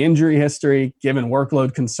given the injury history, given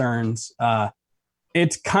workload concerns.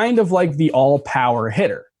 It's kind of like the all-power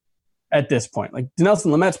hitter at this point. Like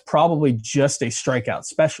Dinelson Lamet's probably just a strikeout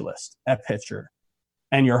specialist at pitcher,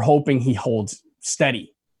 and you're hoping he holds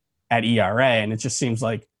steady at ERA, and it just seems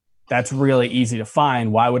like that's really easy to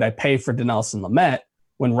find. Why would I pay for Dinelson Lamet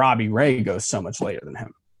when Robbie Ray goes so much later than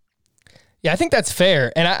him? Yeah, I think that's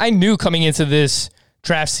fair. And I knew coming into this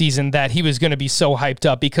draft season that he was going to be so hyped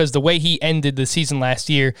up because the way he ended the season last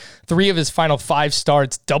year, 3 of his final 5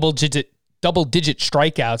 starts, double-digit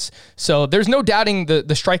strikeouts. So there's no doubting the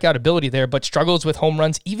strikeout ability there, but struggles with home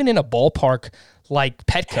runs, even in a ballpark like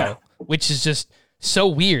Petco, which is just so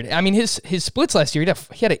weird. I mean, his splits last year,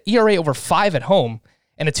 he had an ERA over 5 at home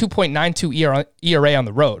and a 2.92 ERA on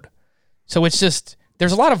the road. So it's just,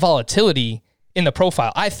 there's a lot of volatility in the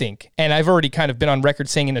profile, I think. And I've already kind of been on record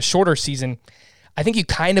saying in a shorter season, I think you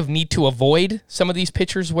kind of need to avoid some of these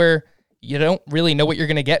pitchers where you don't really know what you're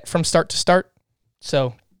going to get from start to start.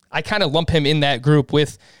 So I kind of lump him in that group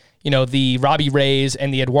with, the Robbie Rays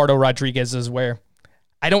and the Eduardo Rodriguez's, where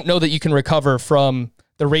I don't know that you can recover from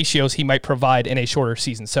the ratios he might provide in a shorter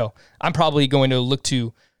season. So I'm probably going to look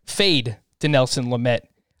to fade Dinelson Lamet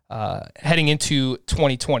heading into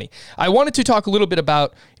 2020. I wanted to talk a little bit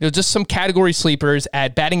about just some category sleepers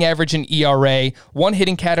at batting average and ERA, one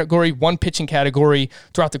hitting category, one pitching category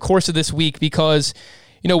throughout the course of this week, because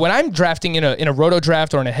when I'm drafting in a roto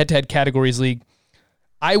draft or in a head-to-head categories league,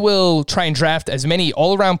 I will try and draft as many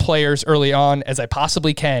all-around players early on as I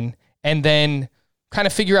possibly can, and then kind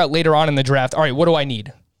of figure out later on in the draft, all right, what do I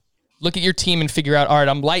need? Look at your team and figure out, all right,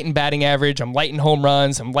 I'm light in batting average, I'm light in home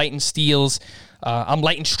runs, I'm light in steals, I'm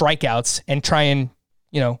light in strikeouts, and try and,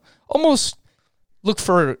 almost look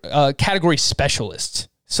for category specialists.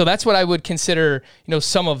 So that's what I would consider,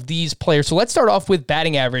 some of these players. So let's start off with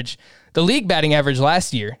batting average. The league batting average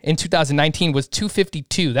last year in 2019 was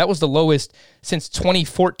 252. That was the lowest since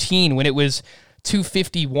 2014 when it was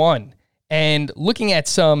 251. And looking at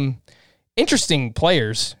some interesting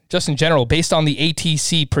players, just in general, based on the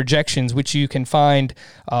ATC projections, which you can find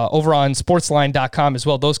over on sportsline.com as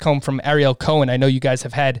well. Those come from Ariel Cohen. I know you guys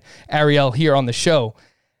have had Ariel here on the show.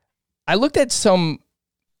 I looked at some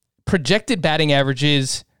projected batting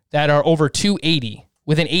averages that are over 280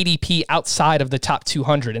 with an ADP outside of the top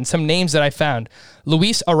 200, and some names that I found: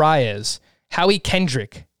 Luis Arraez, Howie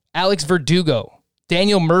Kendrick, Alex Verdugo,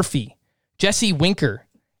 Daniel Murphy, Jesse Winker,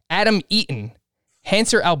 Adam Eaton,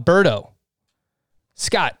 Hanser Alberto.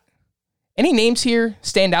 Scott, any names here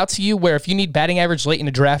stand out to you where if you need batting average late in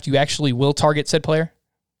the draft, you actually will target said player?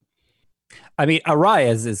 I mean,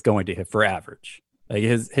 Arraez is going to hit for average. Like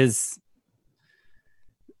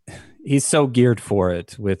he's so geared for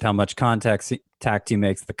it with how much contact he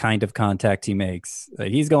makes, the kind of contact he makes.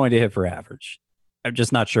 He's going to hit for average. I'm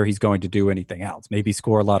just not sure he's going to do anything else. Maybe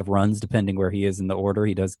score a lot of runs depending where he is in the order.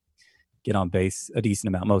 He does get on base a decent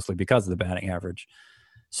amount, mostly because of the batting average.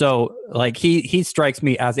 So like he strikes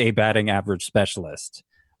me as a batting average specialist.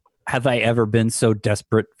 Have I ever been so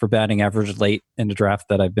desperate for batting average late in the draft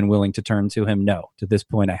that I've been willing to turn to him? No, to this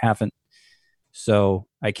point I haven't. So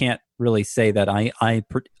I can't really say that I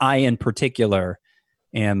in particular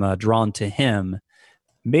am drawn to him.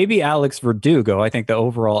 Maybe Alex Verdugo. I think the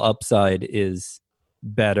overall upside is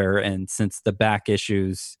better, and since the back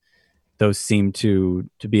issues, those seem to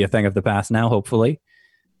be a thing of the past now, hopefully.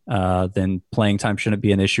 Then playing time shouldn't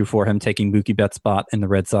be an issue for him, taking Mookie Betts' spot in the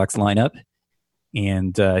Red Sox lineup.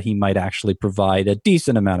 And he might actually provide a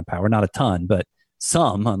decent amount of power, not a ton, but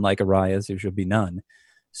some, unlike Arraez, who should be none.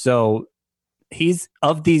 So he's,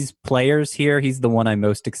 of these players here, he's the one I'm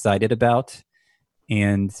most excited about.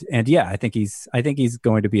 And yeah, I think he's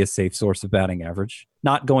going to be a safe source of batting average.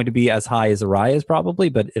 Not going to be as high as Arraez probably,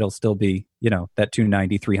 but it'll still be, that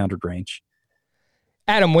 290, 300 range.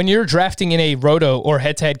 Adam, when you're drafting in a roto or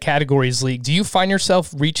head-to-head categories league, do you find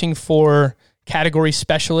yourself reaching for category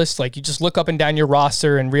specialists? Like you just look up and down your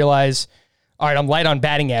roster and realize, all right, I'm light on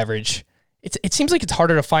batting average. it seems like it's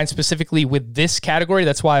harder to find specifically with this category.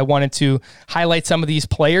 That's why I wanted to highlight some of these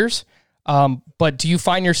players. But do you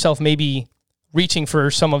find yourself maybe reaching for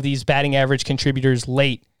some of these batting average contributors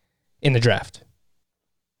late in the draft?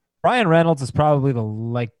 Ryan Reynolds is probably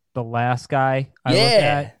the last guy I look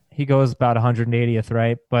at. He goes about 180th,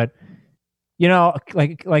 right? But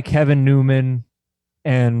like Kevin Newman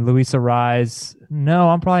and Luis Arraez, no,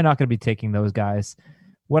 I'm probably not going to be taking those guys.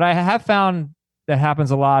 What I have found that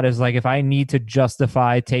happens a lot is like if I need to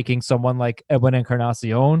justify taking someone like Edwin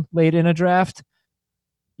Encarnacion late in a draft,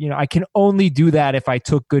 I can only do that if I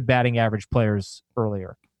took good batting average players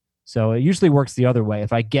earlier. So it usually works the other way.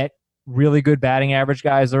 If I get really good batting average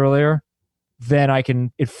guys earlier, then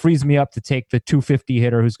it frees me up to take the 250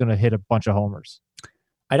 hitter who's going to hit a bunch of homers.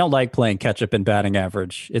 I don't like playing catch up in batting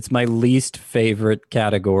average. It's my least favorite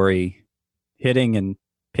category, hitting and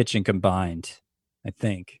pitching combined, I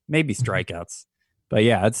think. Maybe strikeouts. But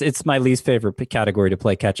yeah, it's my least favorite category to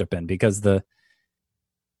play catch up in because the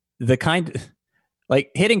kind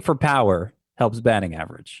like hitting for power helps batting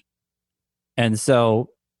average. And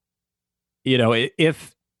so,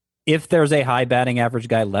 if there's a high batting average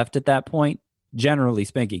guy left at that point, generally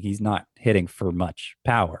speaking, he's not hitting for much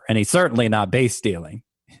power. And he's certainly not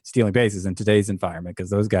stealing bases in today's environment because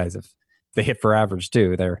those guys, if they hit for average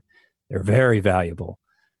too, they're very valuable.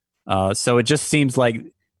 So it just seems like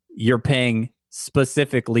you're paying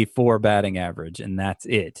specifically for batting average, and that's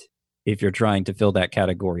it if you're trying to fill that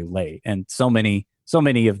category late. And so many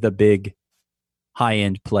of the big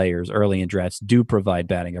high-end players early in drafts do provide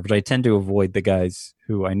batting average. I tend to avoid the guys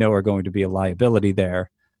who I know are going to be a liability there,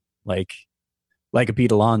 like a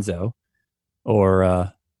Pete Alonso,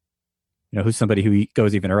 or who's somebody who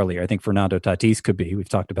goes even earlier. I think Fernando Tatis could be. We've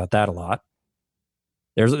talked about that a lot.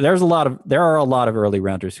 There are a lot of early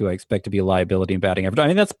rounders who I expect to be a liability in batting average. I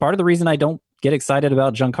mean, that's part of the reason I don't get excited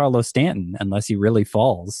about Giancarlo Stanton unless he really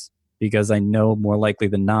falls, because I know more likely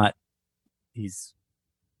than not he's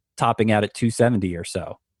topping out at 270 or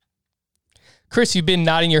so. Chris, you've been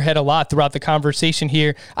nodding your head a lot throughout the conversation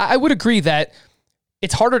here. I would agree that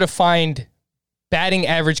it's harder to find batting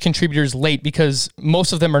average contributors late because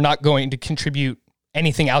most of them are not going to contribute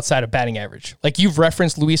anything outside of batting average. Like you've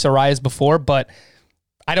referenced Luis Arraez before, but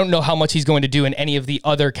I don't know how much he's going to do in any of the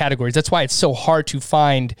other categories. That's why it's so hard to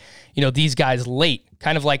find, these guys late.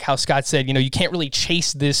 Kind of like how Scott said, you can't really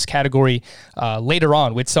chase this category later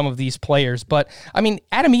on with some of these players. But, I mean,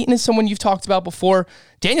 Adam Eaton is someone you've talked about before.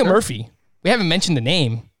 Daniel Murphy, we haven't mentioned the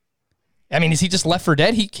name. I mean, is he just left for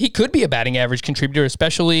dead? He could be a batting average contributor,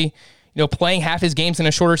 especially, playing half his games in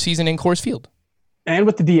a shorter season in Coors Field. And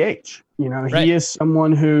with the DH, Right. He is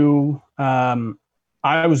someone who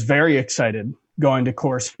I was very excited going to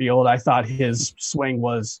Coors Field. I thought his swing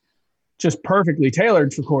was just perfectly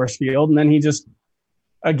tailored for Coors Field. And then he just,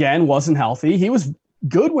 again, wasn't healthy. He was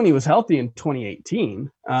good when he was healthy in 2018.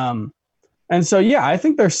 And so, yeah, I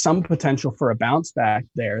think there's some potential for a bounce back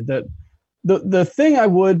there. The thing I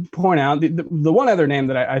would point out, the one other name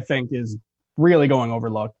that I think is really going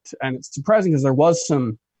overlooked, and it's surprising because there was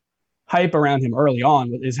some hype around him early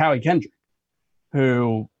on, is Howie Kendrick,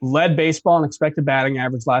 who led baseball in expected batting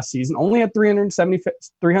average last season, only had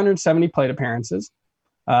 370 plate appearances,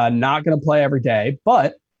 not going to play every day.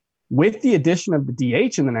 But with the addition of the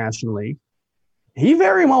DH in the National League, he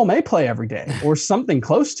very well may play every day or something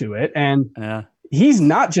close to it. And he's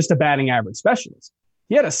not just a batting average specialist.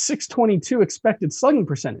 He had a 622 expected slugging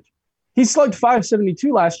percentage. He slugged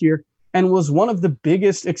 572 last year and was one of the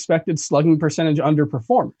biggest expected slugging percentage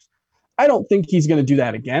underperformers. I don't think he's going to do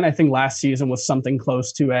that again. I think last season was something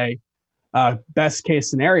close to a best case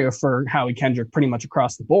scenario for Howie Kendrick pretty much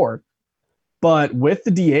across the board. But with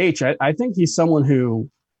the DH, I think he's someone who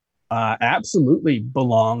absolutely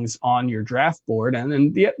belongs on your draft board. And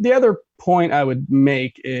then the other point I would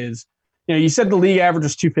make is, you said the league average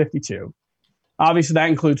is 252. Obviously, that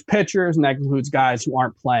includes pitchers and that includes guys who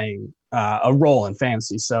aren't playing a role in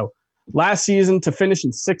fantasy. So last season, to finish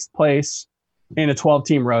in sixth place in a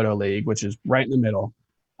 12-team roto league, which is right in the middle,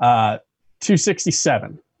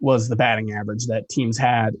 267 was the batting average that teams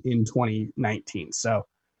had in 2019. So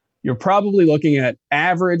you're probably looking at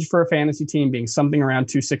average for a fantasy team being something around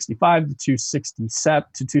 265 to 267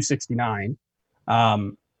 to 269.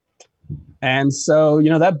 And so,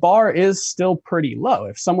 that bar is still pretty low.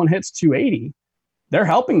 If someone hits 280, they're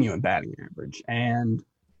helping you in batting average. And,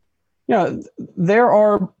 there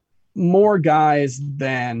are more guys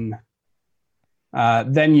than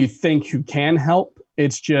you think who can help.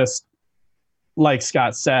 It's just like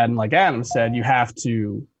Scott said, and like Adam said,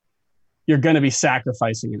 you're going to be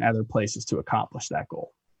sacrificing in other places to accomplish that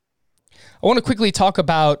goal. I want to quickly talk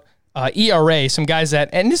about ERA, some guys that,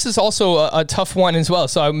 and this is also a tough one as well.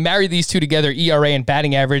 So I marry these two together, ERA and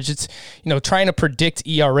batting average. It's, trying to predict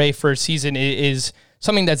ERA for a season is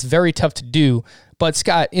something that's very tough to do. But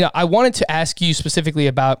Scott, I wanted to ask you specifically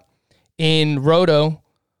about in Roto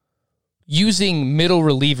using middle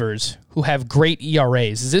relievers who have great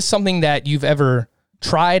ERAs. Is this something that you've ever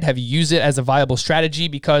tried? Have you used it as a viable strategy?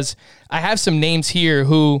 Because I have some names here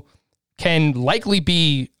who can likely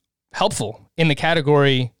be helpful in the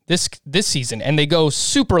category this season, and they go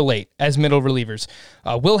super late as middle relievers.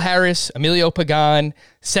 Will Harris, Emilio Pagan,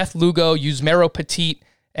 Seth Lugo, Yusmeiro Petit,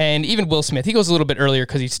 and even Will Smith. He goes a little bit earlier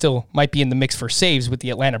because he still might be in the mix for saves with the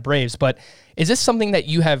Atlanta Braves. But is this something that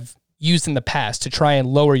you have used in the past to try and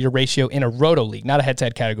lower your ratio in a Roto league, not a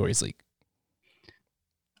head-to-head categories league?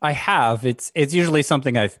 I have. It's usually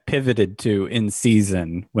something I've pivoted to in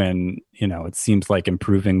season when, it seems like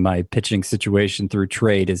improving my pitching situation through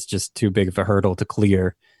trade is just too big of a hurdle to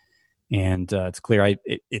clear. And it's clear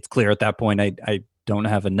it's clear at that point I don't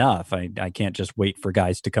have enough. I can't just wait for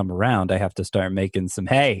guys to come around. I have to start making some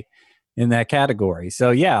hay in that category. So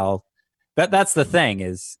yeah, that's the thing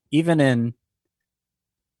is even in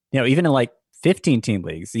like 15-team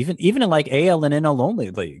leagues, even in like AL and NL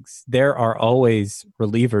only leagues, there are always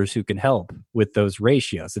relievers who can help with those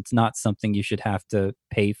ratios. It's not something you should have to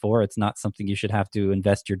pay for. It's not something you should have to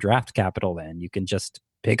invest your draft capital in. You can just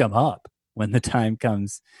pick them up when the time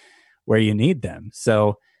comes where you need them.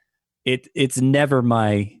 So it's never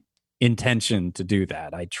my intention to do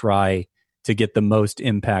that. I try to get the most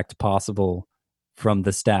impact possible from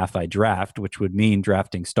the staff I draft, which would mean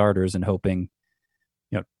drafting starters and hoping,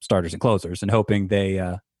 starters and closers, and hoping they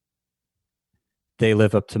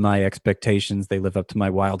live up to my expectations. They live up to my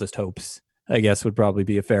wildest hopes, I guess would probably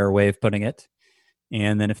be a fair way of putting it.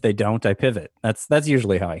 And then if they don't, I pivot. That's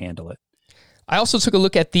usually how I handle it. I also took a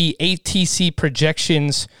look at the ATC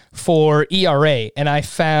projections for ERA, and I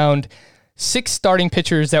found 6 starting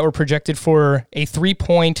pitchers that were projected for a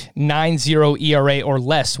 3.90 ERA or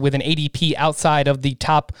less with an ADP outside of the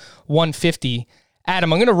top 150.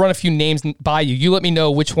 Adam, I'm going to run a few names by you. You let me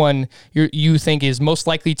know which one you think is most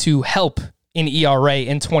likely to help in ERA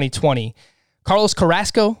in 2020. Carlos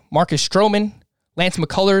Carrasco, Marcus Stroman, Lance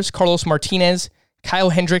McCullers, Carlos Martinez,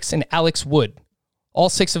 Kyle Hendricks, and Alex Wood. All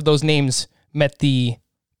 6 of those names met the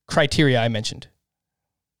criteria I mentioned.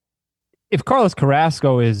 If Carlos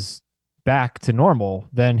Carrasco is back to normal,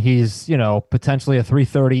 then he's, potentially a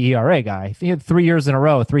 3.30 ERA guy. He had 3 years in a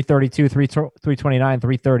row, 3.32, 3.29,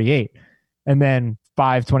 3.38, and then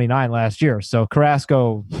 5.29 last year. So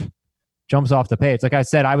Carrasco jumps off the page. Like I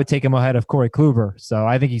said, I would take him ahead of Corey Kluber. So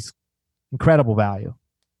I think he's incredible value.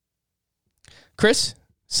 Chris,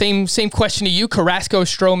 same question to you. Carrasco,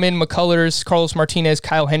 Stroman, McCullers, Carlos Martinez,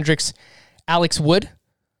 Kyle Hendricks, Alex Wood.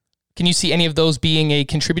 Can you see any of those being a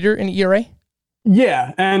contributor in ERA?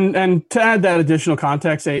 Yeah, and to add that additional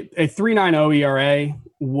context, a 3.90 ERA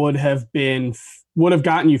would have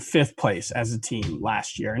gotten you 5th place as a team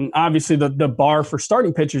last year. And obviously the bar for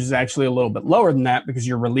starting pitchers is actually a little bit lower than that because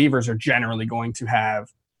your relievers are generally going to have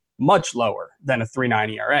much lower than a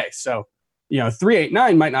 3.9 ERA. So,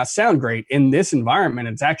 3.89 might not sound great in this environment.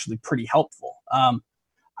 It's actually pretty helpful.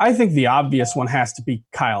 I think the obvious one has to be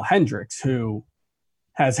Kyle Hendricks, who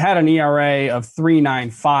has had an ERA of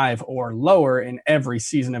 3.95 or lower in every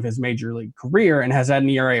season of his major league career and has had an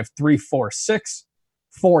ERA of 3.46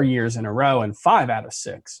 4 years in a row and 5 out of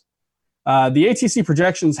 6. The ATC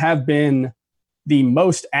projections have been the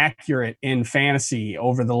most accurate in fantasy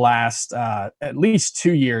over the last at least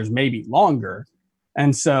 2 years, maybe longer.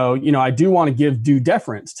 And so, I do want to give due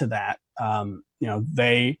deference to that.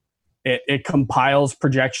 It compiles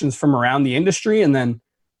projections from around the industry and then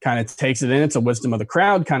kind of takes it in. It's a wisdom of the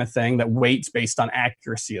crowd kind of thing that weights based on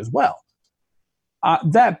accuracy as well.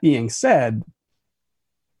 That being said,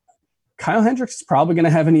 Kyle Hendricks is probably going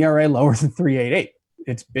to have an ERA lower than 3.88.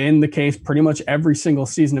 It's been the case pretty much every single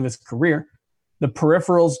season of his career. The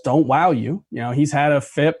peripherals don't wow you. He's had a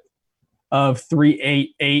FIP of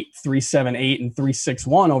 3.88, 3.78, and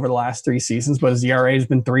 3.61 over the last 3 seasons, but his ERA has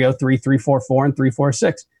been 3.03, 3.44, and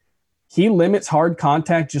 3.46. He limits hard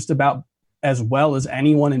contact just about as well as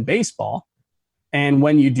anyone in baseball. And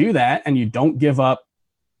when you do that and you don't give up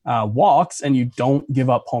walks and you don't give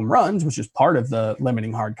up home runs, which is part of the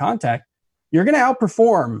limiting hard contact, you're going to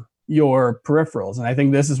outperform your peripherals. And I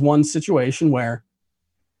think this is one situation where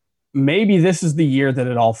maybe this is the year that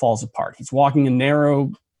it all falls apart. He's walking a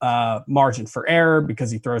narrow margin for error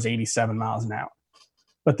because he throws 87 miles an hour.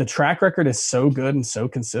 But the track record is so good and so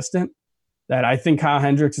consistent that I think Kyle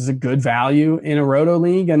Hendricks is a good value in a Roto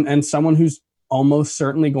league and someone who's almost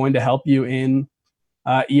certainly going to help you in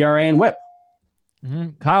ERA and WHIP.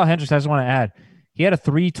 Kyle Hendricks, I just want to add, he had a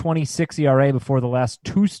 3.26 ERA before the last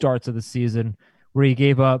 2 starts of the season, where he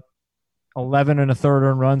gave up 11 1/3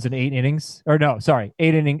 earned runs in 8 innings. Or no, sorry,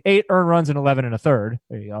 8 earned runs in 11 1/3.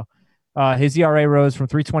 There you go. His ERA rose from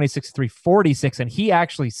 3.26 to 3.46, and he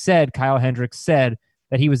actually said, Kyle Hendricks said,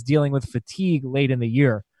 that he was dealing with fatigue late in the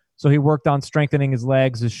year. So he worked on strengthening his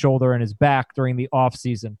legs, his shoulder, and his back during the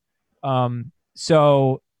offseason.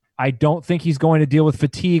 So I don't think he's going to deal with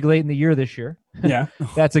fatigue late in the year this year. Yeah.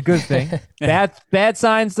 That's a good thing. Bad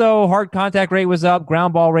signs, though. Hard contact rate was up.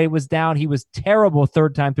 Ground ball rate was down. He was terrible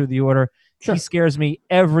third time through the order. Sure. He scares me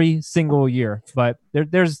every single year. But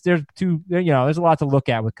there's a lot to look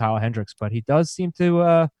at with Kyle Hendricks, but he does seem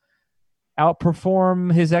to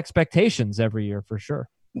outperform his expectations every year for sure.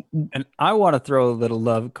 And I want to throw a little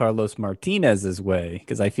love Carlos Martinez's way,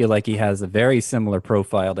 because I feel like he has a very similar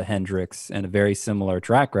profile to Hendricks and a very similar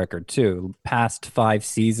track record too. Past 5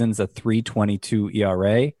 seasons, a 3.22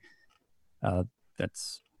 ERA.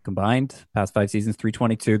 That's combined. Past 5 seasons,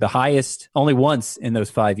 3.22. The highest, only once in those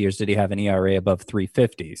 5 years did he have an ERA above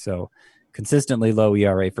 3.50. So consistently low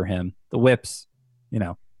ERA for him. The whips,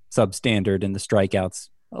 substandard, and the strikeouts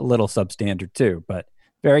a little substandard too, but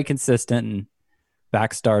very consistent and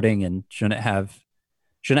back starting, and shouldn't have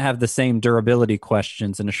the same durability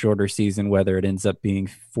questions in a shorter season, whether it ends up being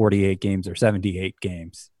 48 games or 78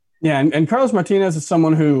 games. Yeah, and Carlos Martinez is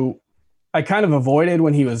someone who I kind of avoided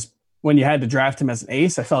when you had to draft him as an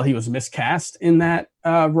ace. I felt he was miscast in that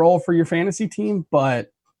role for your fantasy team,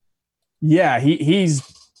 but yeah, he's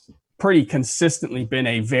pretty consistently been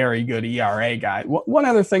a very good ERA guy. One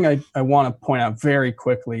other thing I want to point out very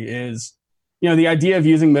quickly is, the idea of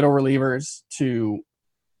using middle relievers to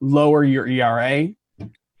lower your ERA.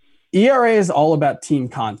 ERA is all about team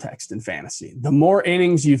context in fantasy. The more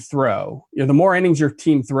innings you throw, the more innings your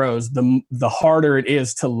team throws, the harder it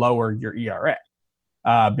is to lower your ERA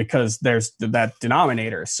because there's that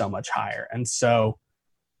denominator is so much higher. And so,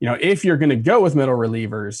 if you're going to go with middle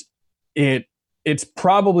relievers, it's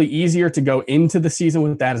probably easier to go into the season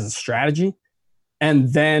with that as a strategy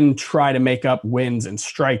and then try to make up wins and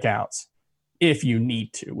strikeouts if you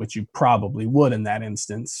need to, which you probably would in that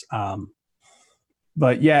instance.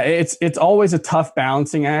 But yeah, it's always a tough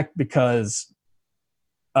balancing act because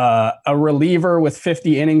a reliever with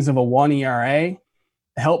 50 innings of a 1 ERA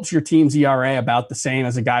helps your team's ERA about the same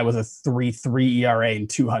as a guy with a 3.3 ERA and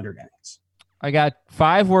 200 innings. I got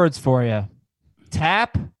 5 words for you.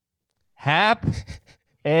 TAP, HAP,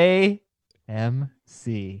 AMC.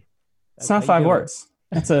 It's not 5 words.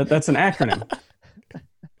 That's an acronym.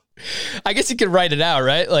 I guess you could write it out,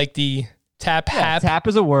 right? Like the TAP, HAP. TAP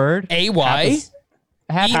is a word. AY.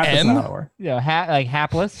 Hap is not a word. Like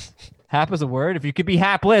hapless. Hap is a word. If you could be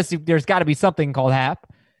hapless, there's got to be something called hap.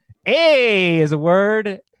 A is a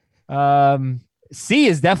word. C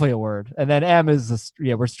is definitely a word. And then M is,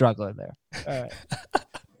 we're struggling there. All right.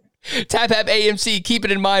 TAP, HAP, AMC. Keep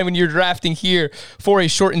it in mind when you're drafting here for a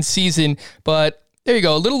shortened season. But there you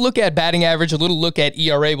go. A little look at batting average, a little look at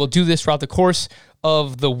ERA. We'll do this throughout the course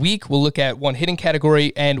of the week. We'll look at one hitting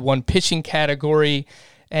category and one pitching category,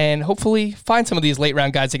 and hopefully find some of these late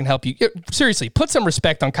round guys that can help you. Seriously, put some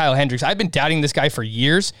respect on Kyle Hendricks. I've been doubting this guy for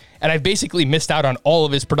years, and I've basically missed out on all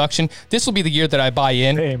of his production. This will be the year that I buy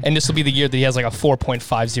in, and this will be the year that he has like a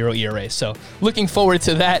 4.50 ERA. So looking forward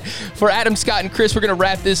to that. For Adam, Scott, and Chris, we're going to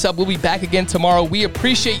wrap this up. We'll be back again tomorrow. We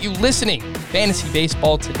appreciate you listening. Fantasy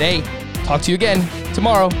Baseball Today. Talk to you again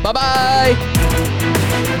tomorrow. Bye-bye.